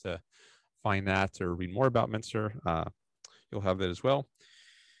anyone wants to find that or read more about Mentzer, you'll have that as well.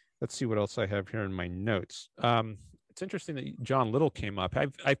 Let's see what else I have here in my notes. It's interesting that John Little came up.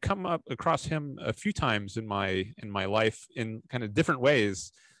 I've come across him a few times in my life in kind of different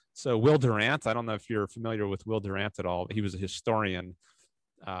ways. So Will Durant, I don't know if you're familiar with Will Durant at all. He was a historian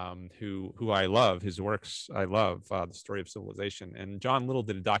who I love. His works I love, The Story of Civilization. And John Little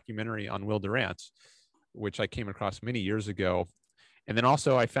did a documentary on Will Durant, which I came across many years ago. And then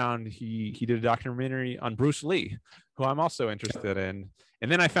also I found he did a documentary on Bruce Lee, who I'm also interested in.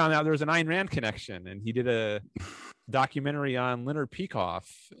 And then I found out there was an Ayn Rand connection, and he did a documentary on Leonard Peikoff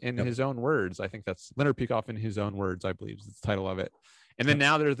in his own words. I think that's Leonard Peikoff in his own words, I believe is the title of it. And then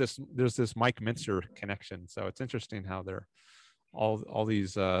now there's this Mike Mentzer connection. So it's interesting how they're all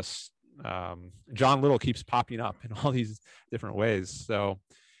these John Little keeps popping up in all these different ways. So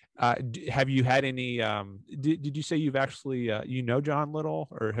have you had any did you say you've actually John Little,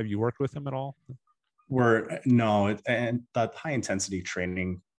 or have you worked with him at all? No, and that high intensity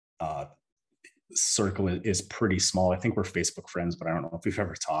training circle is pretty small. I think we're Facebook friends, but I don't know if we've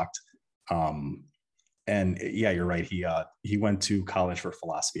ever talked. And yeah, you're right. He went to college for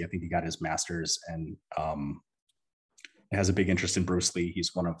philosophy. I think he got his master's, and has a big interest in Bruce Lee.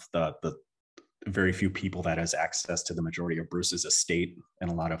 He's one of the very few people that has access to the majority of Bruce's estate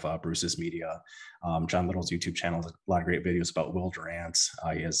and a lot of Bruce's media. John Little's YouTube channel has a lot of great videos about Will Durant.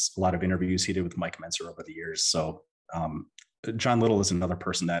 He has a lot of interviews he did with Mike Mentzer over the years. So John Little is another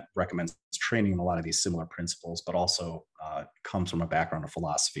person that recommends training in a lot of these similar principles, but also comes from a background of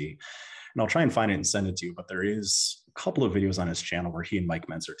philosophy. And I'll try and find it and send it to you, but there is a couple of videos on his channel where he and Mike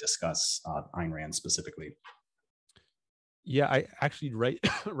Mentzer discuss Ayn Rand specifically. Yeah, I actually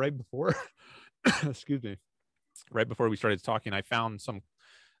right before excuse me, right before we started talking, I found some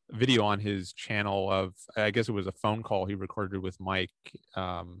video on his channel of, I guess it was a phone call he recorded with Mike,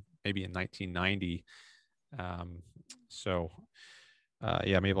 maybe in 1990.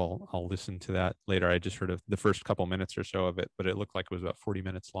 Yeah, maybe I'll listen to that later. I just heard of the first couple minutes or so of it, but it looked like it was about 40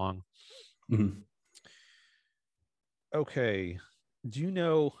 minutes long. Mm-hmm. Okay. Do you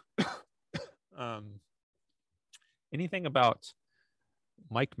know anything about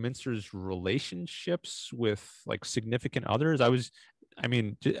Mike Mentzer's relationships with like significant others? I was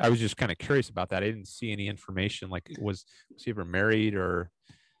just kind of curious about that. I didn't see any information. Like, was he ever married or?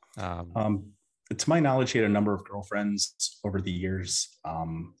 To my knowledge, he had a number of girlfriends over the years.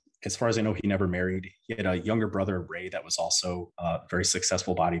 As far as I know, he never married. He had a younger brother, Ray, that was also a very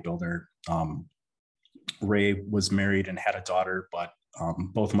successful bodybuilder. Ray was married and had a daughter, but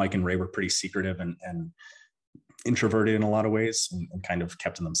both Mike and Ray were pretty secretive and introverted in a lot of ways, and kind of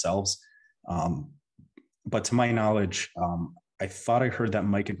kept to themselves. But to my knowledge, I thought I heard that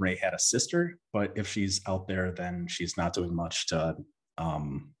Mike and Ray had a sister, but if she's out there, then she's not doing much to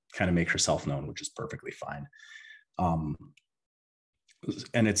kind of make herself known, which is perfectly fine.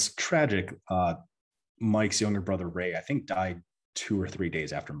 And it's tragic. Mike's younger brother, Ray, I think died 2 or 3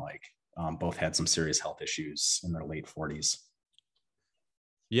 days after Mike. Both had some serious health issues in their late 40s.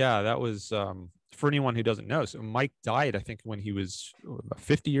 Yeah, that was for anyone who doesn't know. So Mike died, I think, when he was about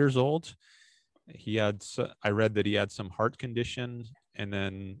 50 years old. I read that he had some heart condition, and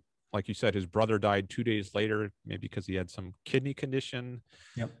then, like you said, his brother died 2 days later, maybe because he had some kidney condition.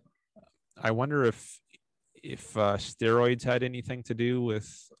 Yep. I wonder if steroids had anything to do with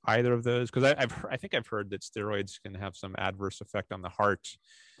either of those, because I think I've heard that steroids can have some adverse effect on the heart.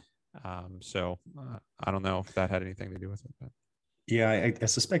 So I don't know if that had anything to do with it. But. Yeah, I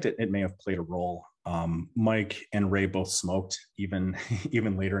suspect it may have played a role. Mike and Ray both smoked, even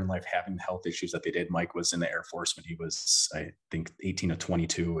later in life, having the health issues that they did. Mike was in the Air Force when he was, I think, 18 to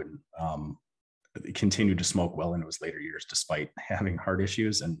 22, and continued to smoke well into his later years, despite having heart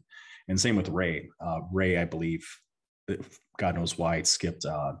issues. And same with Ray. Ray, I believe, God knows why, skipped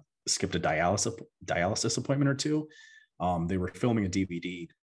a dialysis appointment or two. They were filming a DVD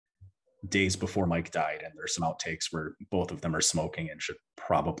days before Mike died, and there's some outtakes where both of them are smoking and should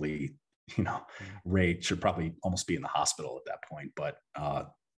probably, Ray should probably almost be in the hospital at that point. But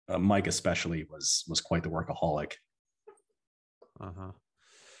Mike especially was quite the workaholic. Uh-huh.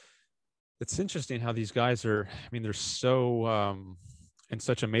 It's interesting how these guys are, I mean, they're so in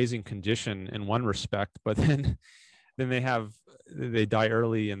such amazing condition in one respect, but then they die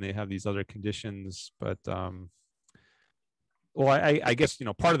early and they have these other conditions. But well, I guess,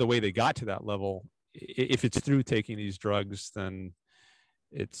 part of the way they got to that level, if it's through taking these drugs, then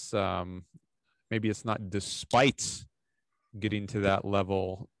it's maybe it's not despite getting to that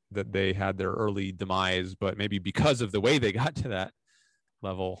level that they had their early demise, but maybe because of the way they got to that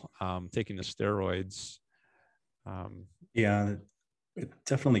level, taking the steroids. Yeah, it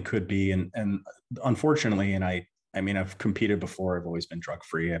definitely could be. And unfortunately, and I mean, I've competed before. I've always been drug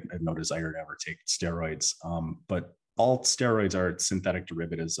free. I have no desire to ever take steroids. But all steroids are synthetic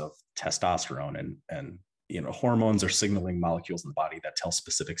derivatives of testosterone, and hormones are signaling molecules in the body that tell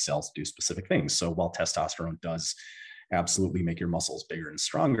specific cells to do specific things. So while testosterone does absolutely make your muscles bigger and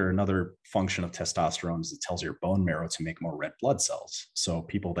stronger, another function of testosterone is it tells your bone marrow to make more red blood cells. So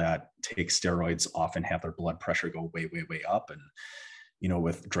people that take steroids often have their blood pressure go way, way, way up. And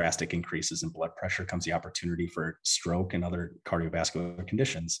with drastic increases in blood pressure comes the opportunity for stroke and other cardiovascular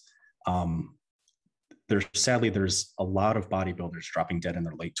conditions. There's a lot of bodybuilders dropping dead in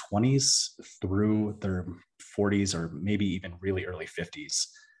their late 20s through their 40s, or maybe even really early 50s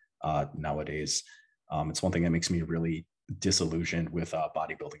nowadays. It's one thing that makes me really disillusioned with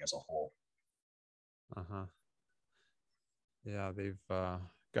bodybuilding as a whole. Uh-huh. Yeah, they've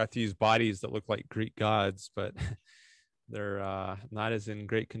got these bodies that look like Greek gods, but they're not as in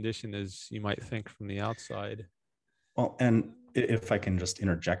great condition as you might think from the outside. Well, and if I can just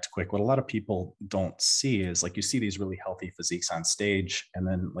interject quick, what a lot of people don't see is, like, you see these really healthy physiques on stage, and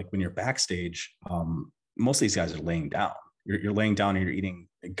then, like, when you're backstage, most of these guys are laying down. You're laying down and you're eating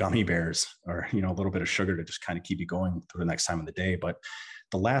gummy bears or a little bit of sugar to just kind of keep you going through the next time of the day. But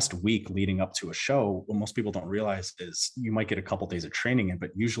the last week leading up to a show, what most people don't realize is you might get a couple of days of training in, but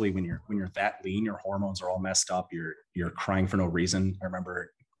usually when you're that lean, your hormones are all messed up. You're crying for no reason. I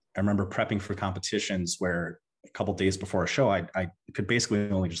remember prepping for competitions where a couple of days before a show, I could basically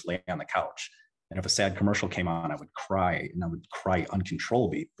only just lay on the couch. And if a sad commercial came on, I would cry, and I would cry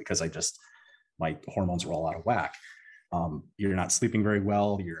uncontrollably because my hormones were all out of whack. You're not sleeping very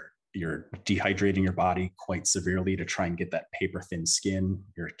well. You're dehydrating your body quite severely to try and get that paper thin skin.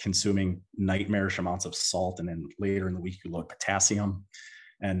 You're consuming nightmarish amounts of salt. And then later in the week, you load potassium,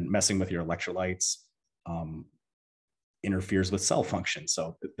 and messing with your electrolytes interferes with cell function.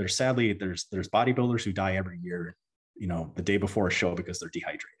 So there's bodybuilders who die every year, the day before a show because they're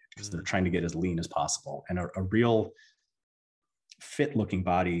dehydrated, because they're trying to get as lean as possible. And a real fit looking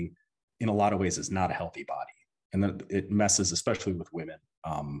body in a lot of ways is not a healthy body. And then it messes, especially with women,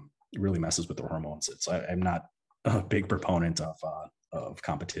 it really messes with the hormones. I'm not a big proponent of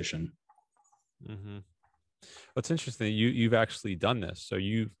competition. Mm-hmm. What's interesting, you've actually done this. So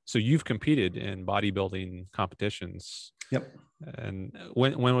you've competed in bodybuilding competitions. Yep. And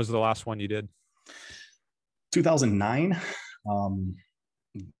when was the last one you did? 2009,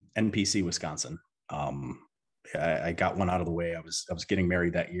 NPC, Wisconsin. I got one out of the way. I was getting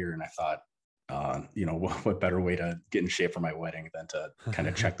married that year, and I thought, what better way to get in shape for my wedding than to kind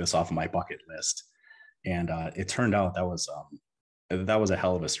of check this off of my bucket list. And it turned out that was a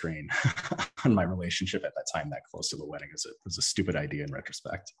hell of a strain on my relationship at that time, that close to the wedding. It was a stupid idea in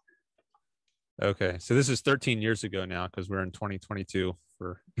retrospect. Okay. So this is 13 years ago now, because we're in 2022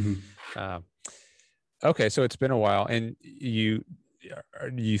 okay. So it's been a while. And you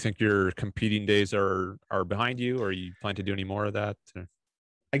think your competing days are behind you, or you plan to do any more of that?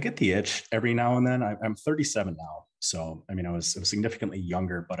 I get the itch every now and then. I'm 37 now. So, I mean, I was significantly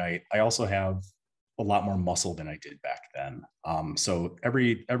younger, but I also have a lot more muscle than I did back then. So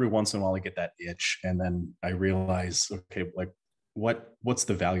every once in a while I get that itch, and then I realize, okay, like what's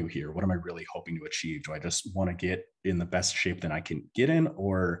the value here? What am I really hoping to achieve? Do I just want to get in the best shape that I can get in,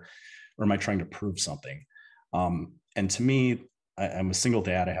 or am I trying to prove something? And to me, I'm a single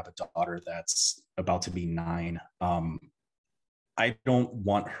dad. I have a daughter that's about to be 9. I don't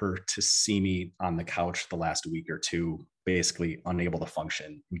want her to see me on the couch the last week or two, basically unable to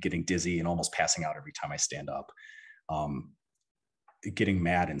function, getting dizzy and almost passing out every time I stand up, um, getting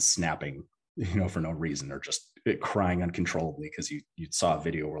mad and snapping, for no reason, or just crying uncontrollably because you saw a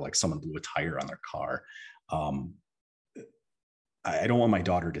video where like someone blew a tire on their car. Um, I don't want my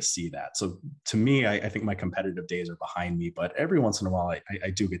daughter to see that. So to me, I think my competitive days are behind me, but every once in a while I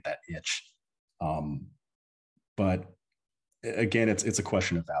do get that itch. But again, it's a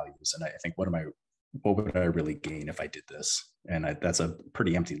question of values. And I think, what would I really gain if I did this? And that's a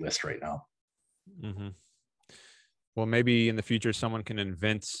pretty empty list right now. Mm-hmm. Well, maybe in the future, someone can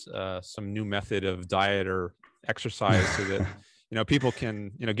invent some new method of diet or exercise so that, people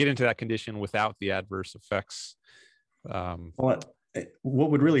can, get into that condition without the adverse effects. Well,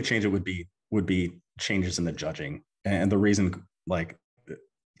 what would really change it would be changes in the judging. And the reason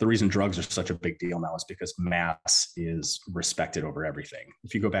drugs are such a big deal now is because mass is respected over everything.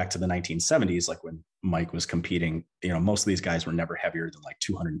 If you go back to the 1970s, like when Mike was competing, most of these guys were never heavier than like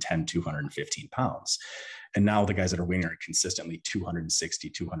 210, 215 pounds. And now the guys that are winning are consistently 260,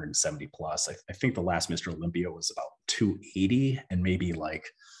 270 plus. I think the last Mr. Olympia was about 280 and maybe like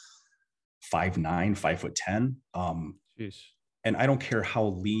 5'9", 5'10". Jeez. And I don't care how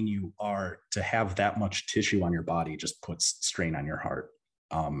lean you are, to have that much tissue on your body just puts strain on your heart.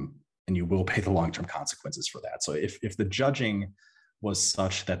 And you will pay the long-term consequences for that. So if the judging was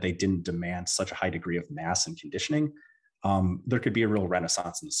such that they didn't demand such a high degree of mass and conditioning, there could be a real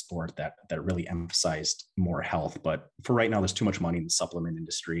renaissance in the sport that really emphasized more health. But for right now, there's too much money in the supplement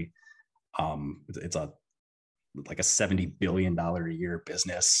industry. It's like a $70 billion a year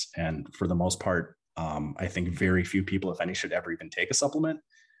business. And for the most part, I think very few people, if any, should ever even take a supplement.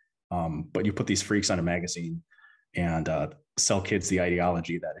 But you put these freaks on a magazine and sell kids the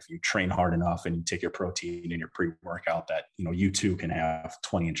ideology that if you train hard enough and you take your protein and your pre-workout, that you too can have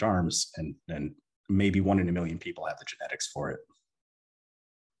 20-inch arms, and maybe 1 in a million people have the genetics for it.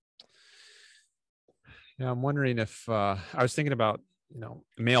 Yeah, I'm wondering if I was thinking about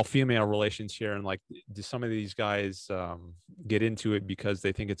male-female relations here, and like, do some of these guys get into it because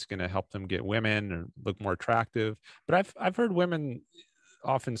they think it's going to help them get women or look more attractive? But I've heard women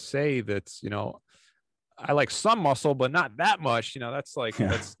often say that I like some muscle, but not that much. That's like,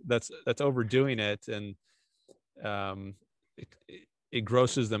 that's overdoing it. And it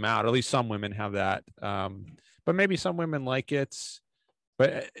grosses them out. At least some women have that. But maybe some women like it.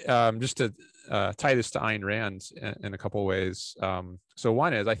 But just to tie this to Ayn Rand in a couple of ways. So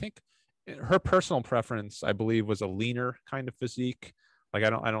one is, I think her personal preference, I believe, was a leaner kind of physique. Like,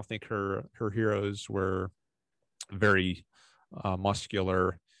 I don't think her heroes were very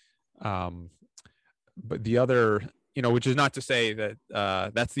muscular. But the other, which is not to say that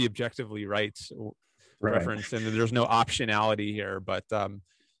that's the objectively right preference, and there's no optionality here. But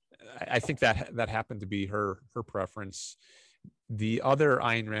I think that happened to be her preference. The other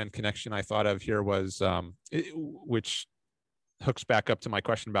Ayn Rand connection I thought of here was, which hooks back up to my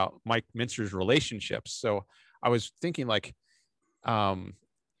question about Mike Mentzer's relationships. So I was thinking, like,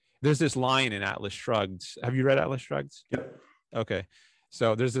 there's this line in Atlas Shrugged. Have you read Atlas Shrugged? Yep. Okay.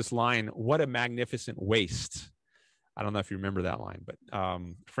 So there's this line, "What a magnificent waste." I don't know if you remember that line, but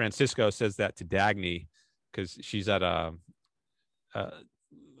Francisco says that to Dagny because she's at a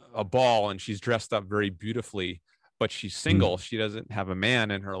ball and she's dressed up very beautifully, but she's single. She doesn't have a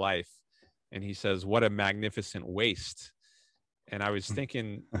man in her life. And he says, "What a magnificent waste." And I was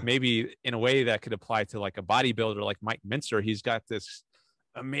thinking maybe in a way that could apply to like a bodybuilder like Mike Mentzer. He's got this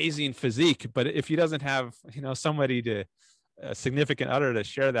amazing physique, but if he doesn't have, somebody to a significant other to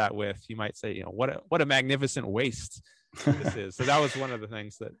share that with, you might say, what a magnificent waste this is. So that was one of the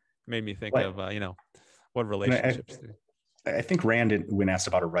things that made me think of, what relationships do. I think Rand, when asked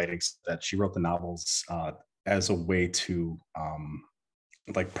about her writings, that she wrote the novels as a way to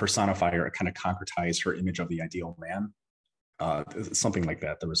like personify or kind of concretize her image of the ideal man. Something like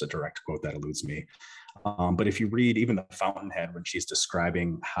that. There was a direct quote that eludes me. But if you read even The Fountainhead, when she's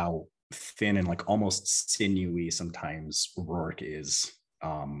describing how thin and like almost sinewy sometimes Rourke is,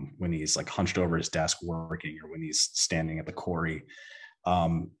 when he's like hunched over his desk working, or when he's standing at the quarry,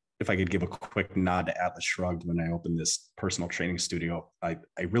 if I could give a quick nod to Atlas Shrugged when I opened this personal training studio, I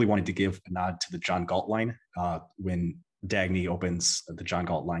really wanted to give a nod to the John Galt line when Dagny opens the John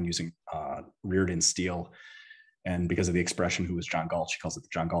Galt line using Reardon steel. And because of the expression, who was John Galt, she calls it the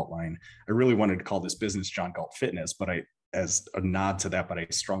John Galt line. I really wanted to call this business John Galt Fitness, but as a nod to that, but I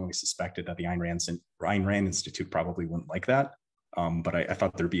strongly suspected that the Ayn Rand Institute probably wouldn't like that. But I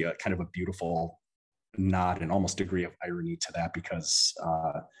thought there'd be a kind of a beautiful nod and almost degree of irony to that because,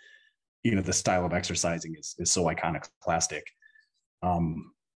 the style of exercising is so iconoclastic.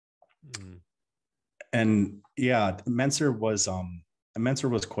 And yeah, Mentzer was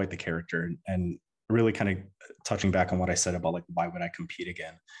quite the character, and really kind of touching back on what I said about like, why would I compete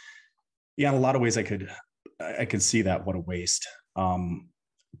again? Yeah, in a lot of ways I could see that. What a waste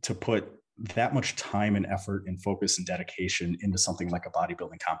to put that much time and effort and focus and dedication into something like a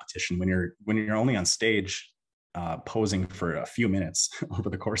bodybuilding competition when you're only on stage posing for a few minutes over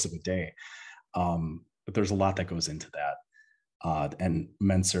the course of a day. But there's a lot that goes into that. And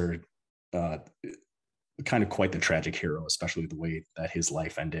Mentzer, kind of quite the tragic hero, especially the way that his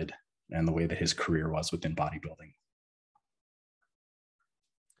life ended and the way that his career was within bodybuilding.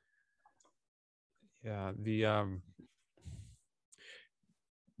 Yeah,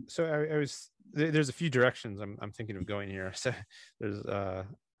 so I was there's a few directions I'm thinking of going here. So there's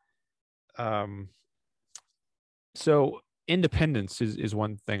so independence is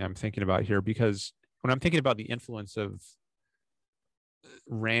one thing I'm thinking about here, because when I'm thinking about the influence of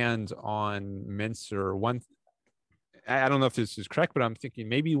Rand on Mentzer, I don't know if this is correct, but I'm thinking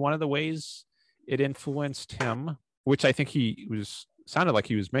maybe one of the ways it influenced him, which I think sounded like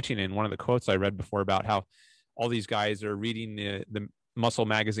he was mentioning in one of the quotes I read before about how all these guys are reading the muscle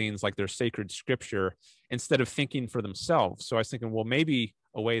magazines like they're sacred scripture instead of thinking for themselves. So I was thinking, well, maybe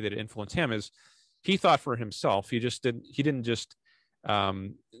a way that it influenced him is he thought for himself. He didn't just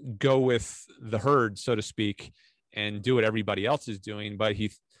go with the herd, so to speak, and do what everybody else is doing, but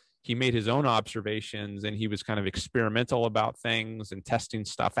he made his own observations, and he was kind of experimental about things and testing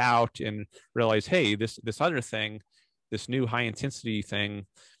stuff out, and realized, hey, this other thing, this new high intensity thing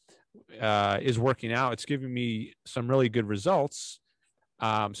is working out. It's giving me some really good results.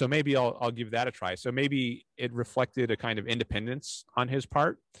 So maybe I'll give that a try. So maybe it reflected a kind of independence on his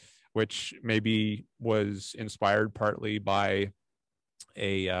part, which maybe was inspired partly by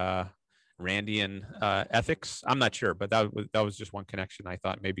a Randian ethics. I'm not sure, but that was just one connection I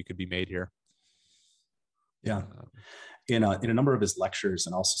thought maybe could be made here. Yeah, in a number of his lectures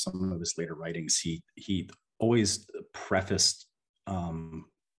and also some of his later writings, he always prefaced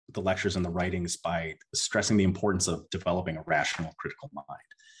the lectures and the writings by stressing the importance of developing a rational, critical mind.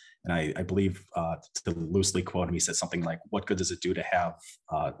 And I believe, to loosely quote him, he said something like, "What good does it do to have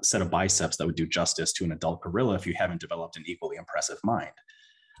a set of biceps that would do justice to an adult gorilla if you haven't developed an equally impressive mind?"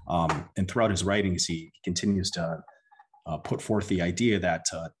 And throughout his writings, he continues to put forth the idea that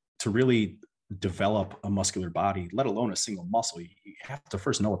to really develop a muscular body, let alone a single muscle, you have to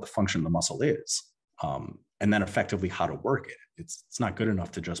first know what the function of the muscle is, and then effectively how to work it. It's not good enough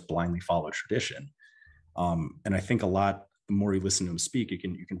to just blindly follow tradition. And I think a lot, the more you listen to him speak, you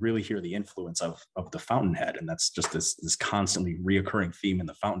can really hear the influence of the Fountainhead. And that's just this constantly reoccurring theme in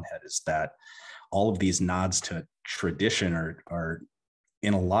the Fountainhead, is that all of these nods to tradition are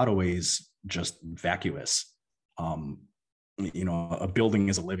in a lot of ways just vacuous. A building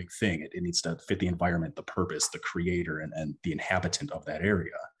is a living thing. It needs to fit the environment, the purpose, the creator, and the inhabitant of that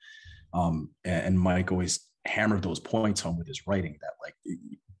area. And Mike always hammered those points home with his writing, that like,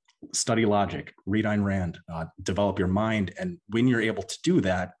 study logic, read Ayn Rand, develop your mind. And when you're able to do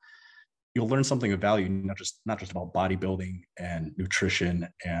that, you'll learn something of value, not just about bodybuilding and nutrition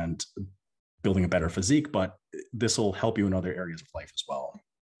and building a better physique, but this will help you in other areas of life as well.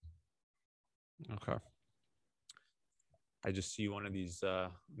 Okay. I just see one of these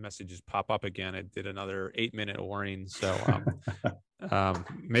messages pop up again. It did another 8-minute warning. So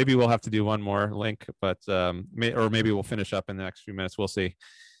maybe we'll have to do one more link, but maybe we'll finish up in the next few minutes. We'll see.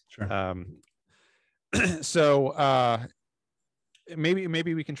 Sure. So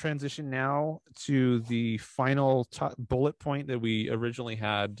maybe we can transition now to the final bullet point that we originally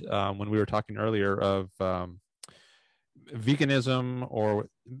had when we were talking earlier of veganism, or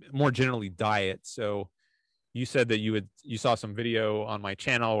more generally diet. So you said that you saw some video on my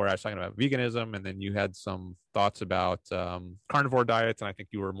channel where I was talking about veganism, and then you had some thoughts about carnivore diets, and I think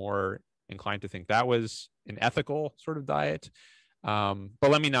you were more inclined to think that was an ethical sort of diet. But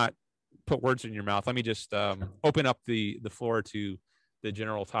let me not put words in your mouth. Let me just open up the floor to the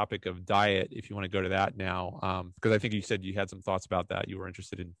general topic of diet, if you want to go to that now, because I think you said you had some thoughts about that you were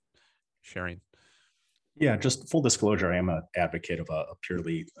interested in sharing. Yeah, just full disclosure, I am an advocate of a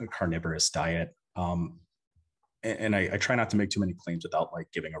purely carnivorous diet. And I try not to make too many claims without like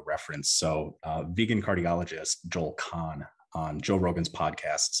giving a reference. So vegan cardiologist Joel Kahn on Joe Rogan's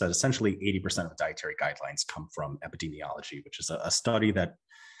podcast said essentially 80% of dietary guidelines come from epidemiology, which is a study that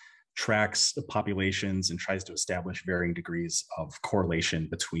tracks populations and tries to establish varying degrees of correlation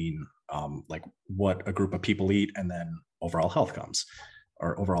between like what a group of people eat and then overall health comes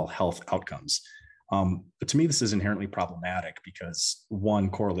or overall health outcomes. But to me, this is inherently problematic because one,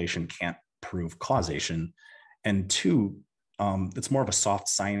 correlation can't prove causation, and two, it's more of a soft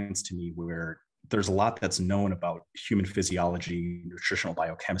science to me where there's a lot that's known about human physiology, nutritional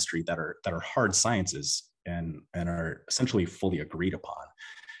biochemistry that are hard sciences and are essentially fully agreed upon.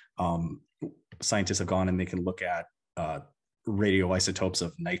 Um, Scientists have gone and they can look at radioisotopes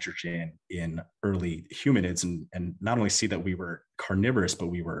of nitrogen in early humanids and not only see that we were carnivorous, but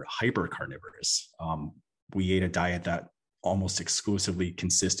we were hyper carnivorous. We ate a diet that almost exclusively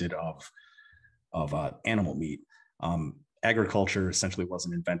consisted of animal meat. Agriculture essentially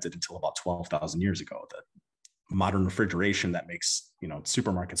wasn't invented until about 12,000 years ago. The modern refrigeration that makes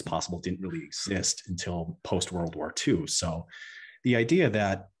supermarkets possible didn't really exist until post World War II. So the idea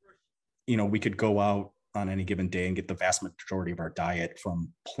that we could go out on any given day and get the vast majority of our diet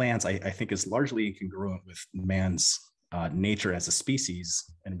from plants, I think is largely incongruent with man's nature as a species.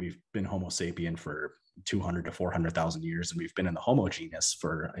 And we've been Homo sapien for 200 to 400,000 years, and we've been in the Homo genus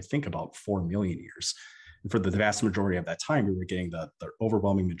for, I think, about 4 million years. And for the vast majority of that time, we were getting the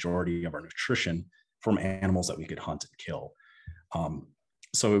overwhelming majority of our nutrition from animals that we could hunt and kill.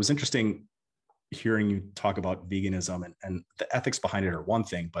 So it was interesting hearing you talk about veganism, and the ethics behind it are one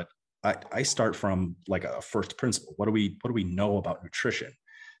thing, but I start from like a first principle. What do we know about nutrition?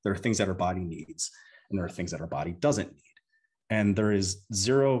 There are things that our body needs, and there are things that our body doesn't need. And there is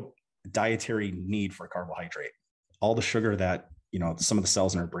zero dietary need for carbohydrate. All the sugar that some of the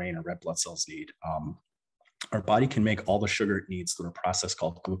cells in our brain or red blood cells need, our body can make all the sugar it needs through a process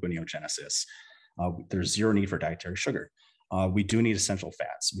called gluconeogenesis. There's zero need for dietary sugar. We do need essential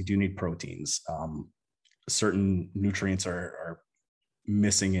fats. We do need proteins. Certain nutrients are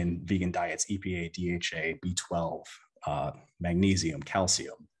missing in vegan diets: EPA, DHA, B12, magnesium,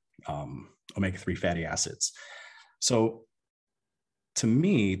 calcium, omega-3 fatty acids. So to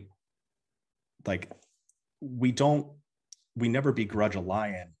me, like, we never begrudge a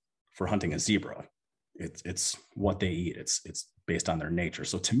lion for hunting a zebra. It's what they eat. It's based on their nature.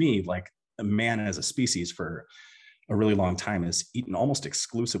 So to me, like, a man as a species for a really long time has eaten almost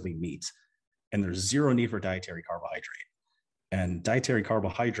exclusively meat, and there's zero need for dietary carbohydrate. And dietary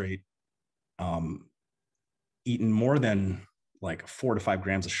carbohydrate, eaten more than like 4 to 5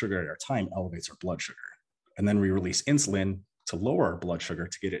 grams of sugar at our time, elevates our blood sugar. And then we release insulin to lower our blood sugar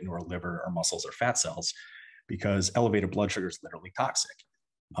to get it into our liver, our muscles, or fat cells, because elevated blood sugar is literally toxic.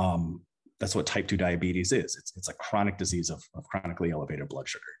 That's what type 2 diabetes is. It's a chronic disease of chronically elevated blood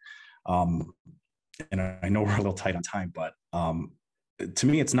sugar. And I know we're a little tight on time, but to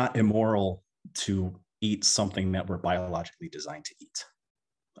me, it's not immoral to eat something that we're biologically designed to eat.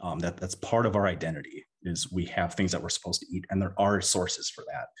 That's part of our identity, is we have things that we're supposed to eat, and there are sources for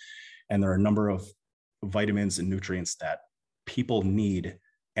that. And there are a number of vitamins and nutrients that people need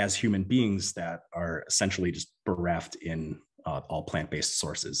as human beings that are essentially just bereft in all plant-based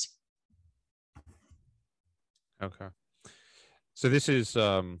sources. Okay. So this is,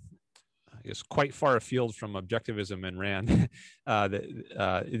 I guess, quite far afield from objectivism and Rand.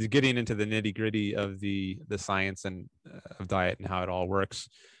 It's getting into the nitty gritty of the science and of diet and how it all works.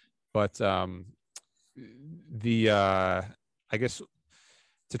 But I guess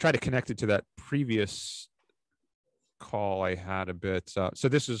to try to connect it to that previous call I had a bit. So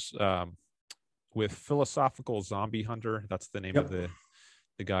this is with Philosophical Zombie Hunter. That's the name of the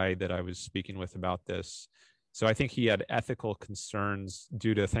guy that I was speaking with about this. So I think he had ethical concerns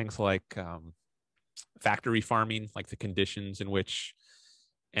due to things like factory farming, like the conditions in which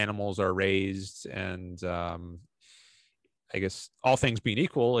animals are raised. And I guess all things being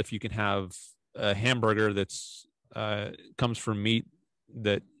equal, if you can have a hamburger that's comes from meat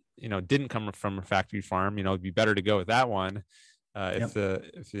that didn't come from a factory farm, it'd be better to go with that one if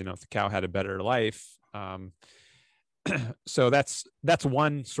the cow had a better life. So that's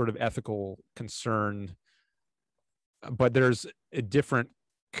one sort of ethical concern. But there's a different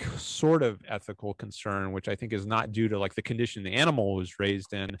sort of ethical concern, which I think is not due to like the condition the animal was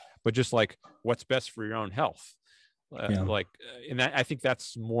raised in, but just like what's best for your own health. And I think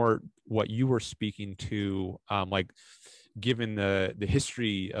that's more what you were speaking to. Like, given the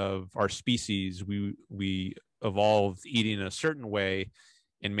history of our species, we evolved eating a certain way,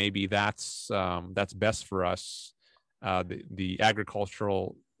 and maybe that's best for us. The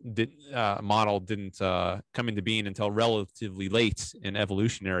agricultural model didn't come into being until relatively late in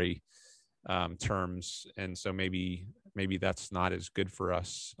evolutionary terms, and so maybe that's not as good for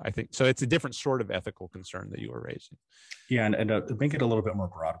us. I think so. It's a different sort of ethical concern that you were raising. Yeah, and to make it a little bit more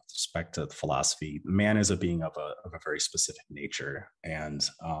broad with respect to philosophy, man is a being of a very specific nature, and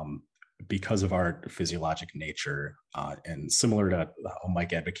because of our physiologic nature, and similar to how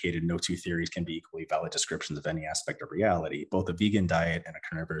Mike advocated, no two theories can be equally valid descriptions of any aspect of reality. Both a vegan diet and a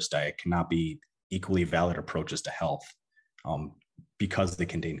carnivorous diet cannot be equally valid approaches to health, because they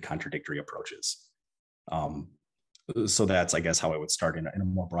contain contradictory approaches. So that's, I guess, how I would start in a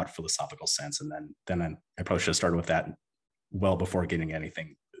more broad philosophical sense, and then I probably should have started with that well before getting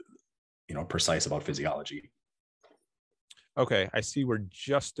anything, precise about physiology. Okay, I see we're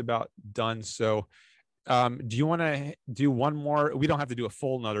just about done. So do you want to do one more? We don't have to do a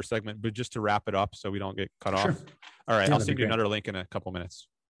full another segment, but just to wrap it up so we don't get cut off. All right, yeah, I'll send you another link in a couple minutes.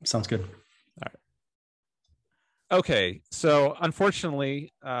 Sounds good. All right. Okay, so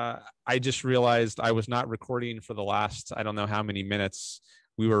unfortunately, I just realized I was not recording for the last, I don't know how many minutes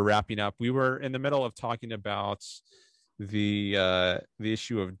we were wrapping up. We were in the middle of talking about the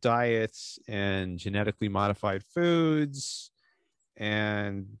issue of diets and genetically modified foods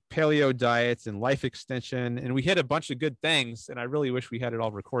and paleo diets and life extension, and we hit a bunch of good things, and I really wish we had it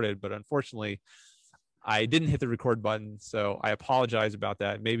all recorded, but unfortunately I didn't hit the record button, so I apologize about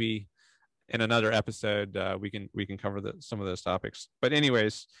that. Maybe in another episode we can cover some of those topics. But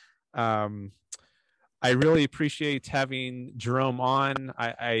anyways, I really appreciate having Jerome on.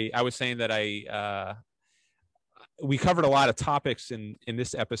 I was saying that we covered a lot of topics in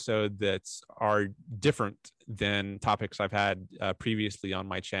this episode that are different than topics I've had previously on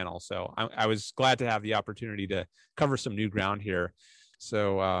my channel. So I was glad to have the opportunity to cover some new ground here.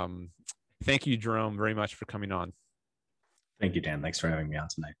 So thank you, Jerome, very much for coming on. Thank you, Dan. Thanks for having me on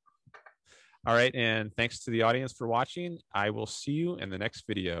tonight. All right. And thanks to the audience for watching. I will see you in the next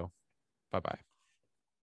video. Bye-bye.